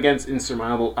 We're going against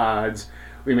insurmountable odds.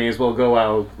 We may as well go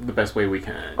out the best way we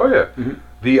can. Oh yeah.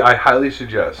 I highly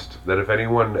suggest that if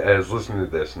anyone is listening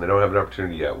to this and they don't have an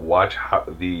opportunity yet, watch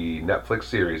the Netflix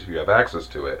series if you have access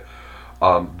to it.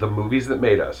 The Movies That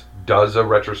Made Us does a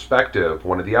retrospective.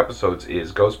 One of the episodes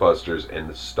is Ghostbusters, and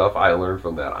the stuff I learned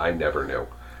from that I never knew.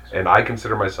 And I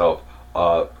consider myself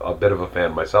a bit of a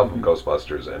fan myself of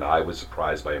Ghostbusters, and I was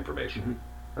surprised by information.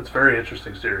 That's a very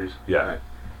interesting series. Yeah.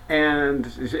 And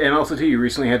also, too, you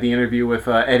recently had the interview with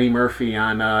Eddie Murphy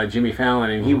on Jimmy Fallon,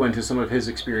 and he went to some of his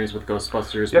experience with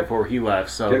Ghostbusters before he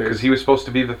left. So because he was supposed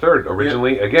to be the third.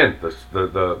 Originally, again,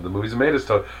 the Movies That Made Us,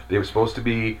 they were supposed to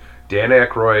be Dan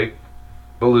Aykroyd,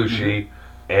 Belushi,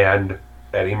 and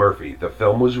Eddie Murphy. The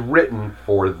film was written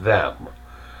for them.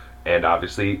 And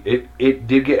obviously, it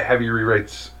did get heavy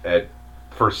rewrites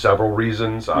for several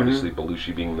reasons. Obviously,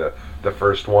 Belushi being the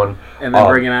first one. And then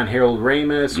bringing on Harold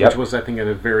Ramis, which was, I think,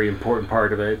 a very important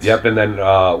part of it. Yep, and then,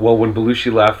 when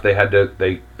Belushi left, they had to,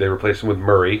 they replaced him with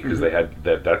Murray, because they had,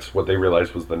 that's what they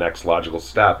realized was the next logical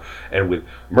step. And with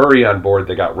Murray on board,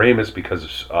 they got Ramis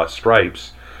because of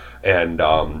Stripes. And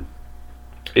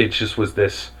it just was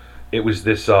this,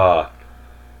 they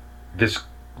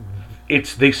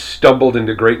stumbled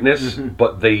into greatness,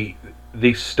 but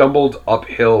they stumbled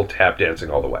uphill tap dancing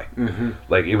all the way.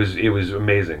 It was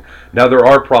amazing. Now there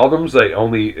are problems.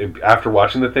 Only after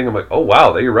watching the thing, I'm like, oh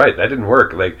wow, you're right, that didn't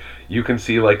work. You can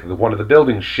see one of the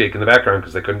buildings shake in the background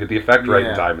because they couldn't get the effect right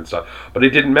in time and stuff. But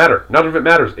it didn't matter. None of it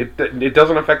matters. It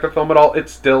doesn't affect the film at all.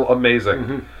 It's still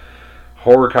amazing.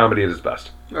 Horror comedy at its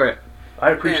best. All right. I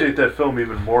appreciate that film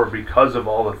even more because of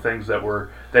all the things that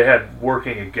they had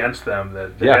working against them.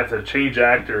 That they had to change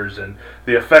actors, and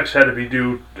the effects had to be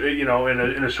due, in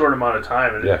a short amount of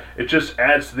time. And it just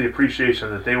adds to the appreciation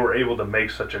that they were able to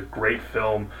make such a great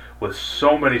film with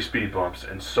so many speed bumps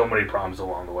and so many problems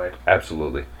along the way.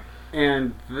 Absolutely.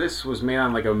 And this was made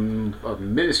on a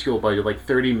minuscule budget,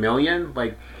 $30 million.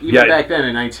 Even back then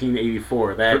in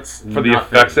 1984, that's for the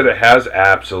effects that it has.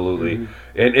 Absolutely.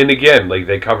 And again,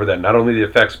 they cover that, not only the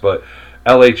effects, but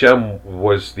LHM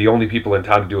was the only people in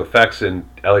town to do effects, and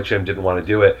LHM didn't want to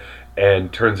do it.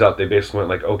 And turns out they basically went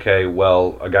like, okay,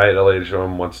 well, a guy at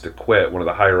LHM wants to quit, one of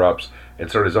the higher-ups, and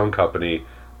start his own company,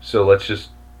 so let's just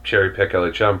cherry-pick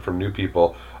LHM from new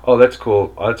people. Oh, that's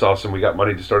cool. Oh, that's awesome. We got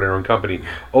money to start our own company.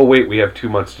 Oh, wait, we have 2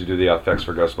 months to do the effects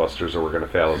for Ghostbusters or we're going to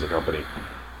fail as a company.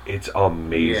 It's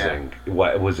amazing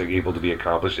what was able to be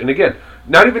accomplished. And again,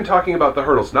 not even talking about the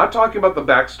hurdles, not talking about the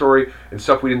backstory and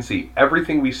stuff we didn't see.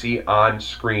 Everything we see on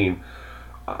screen,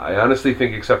 I honestly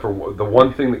think, except for the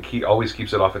one thing that always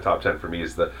keeps it off the top 10 for me,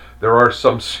 is that there are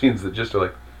some scenes that just are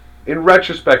like, in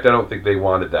retrospect, I don't think they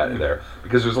wanted that in there,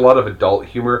 because there's a lot of adult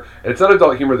humor, and it's not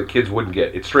adult humor that kids wouldn't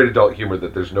get. It's straight adult humor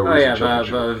that there's no reason children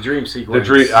should. The dream sequence.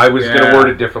 I was going to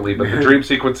word it differently, but the dream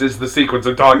sequence is the sequence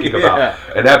I'm talking about,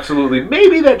 and absolutely,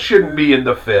 maybe that shouldn't be in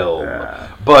the film,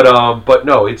 but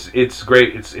no, it's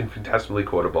great. It's infinitesimally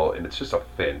quotable, and it's just a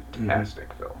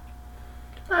fantastic film.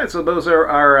 All right, so those are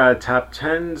our top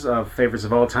 10s of favorites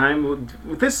of all time.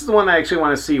 This is the one I actually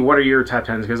want to see. What are your top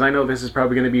 10s? Because I know this is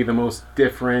probably going to be the most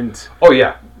different. Oh,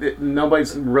 yeah.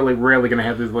 Nobody's rarely going to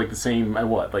have the same,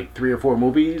 3 or 4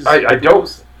 movies?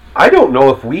 I don't know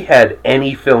if we had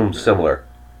any films similar.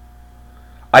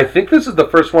 I think this is the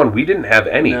first one we didn't have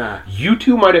any. Nah. You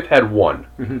two might have had one.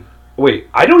 Mm-hmm. Wait,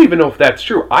 I don't even know if that's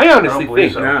true. I honestly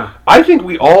think so. Yeah. I think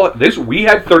we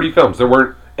had 30 films. There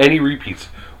weren't any repeats.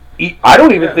 I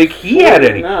don't even think he had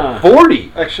any. No.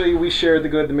 40. Actually, we shared The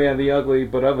Good, the Bad, the Ugly,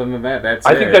 but other than that, that's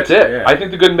I think that's it. Yeah. I think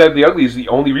The Good, and Bad, the Ugly is the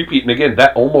only repeat, and again,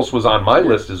 that almost was on my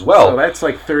list as well. So that's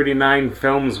like 39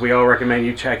 films we all recommend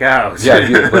you check out.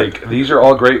 Yeah, these are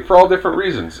all great for all different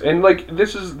reasons, and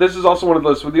this is also one of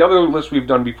those with the other lists we've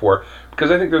done before,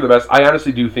 because I think they're the best. I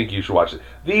honestly do think you should watch it.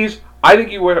 These, I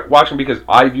think you would watch them because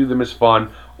I view them as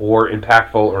fun or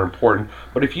impactful or important.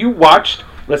 But if you watched,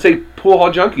 let's say, Pool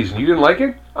Hall Junkies, and you didn't like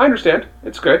it, I understand.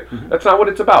 It's good. Mm-hmm. That's not what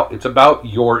it's about. It's about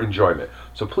your enjoyment.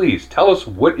 So please, tell us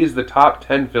what is the top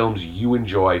 10 films you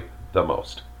enjoy the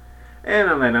most. And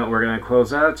on that note, we're going to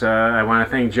close out. I want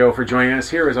to thank Joe for joining us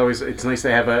here. As always, it's nice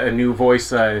to have a new voice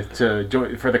to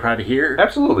join, for the crowd to hear.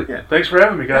 Absolutely. Yeah. Thanks for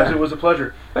having me, guys. Yeah. It was a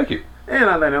pleasure. Thank you. And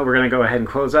on that note, we're going to go ahead and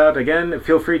close out. Again,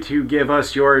 feel free to give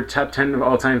us your top 10 of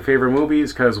all-time favorite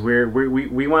movies, because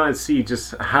we want to see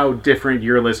just how different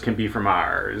your list can be from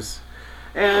ours.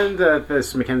 And this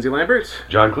is Mackenzie Lambert.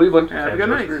 John Cleveland. Have a good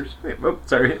night.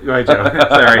 Sorry. Go ahead, Joe.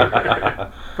 Sorry.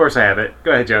 Of course I have it.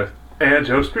 Go ahead, Joe. And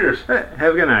Joe Spears.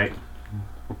 Have a good night.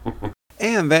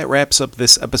 And that wraps up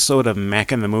this episode of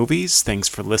Mac and the Movies. Thanks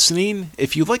for listening.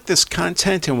 If you like this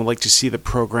content and would like to see the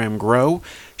program grow,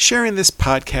 sharing this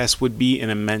podcast would be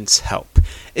an immense help.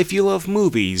 If you love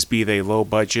movies, be they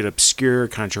low-budget, obscure,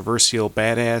 controversial,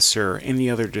 badass, or any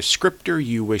other descriptor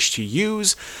you wish to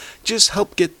use, just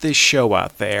help get this show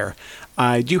out there.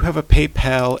 I do have a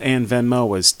PayPal and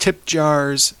Venmo as tip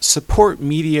jars. Support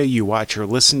media you watch or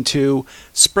listen to.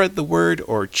 Spread the word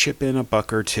or chip in a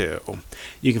buck or two.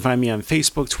 You can find me on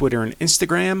Facebook, Twitter, and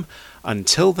Instagram.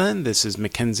 Until then, this is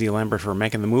Mackenzie Lambert for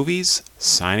Mac and the Movies,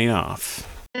 signing off.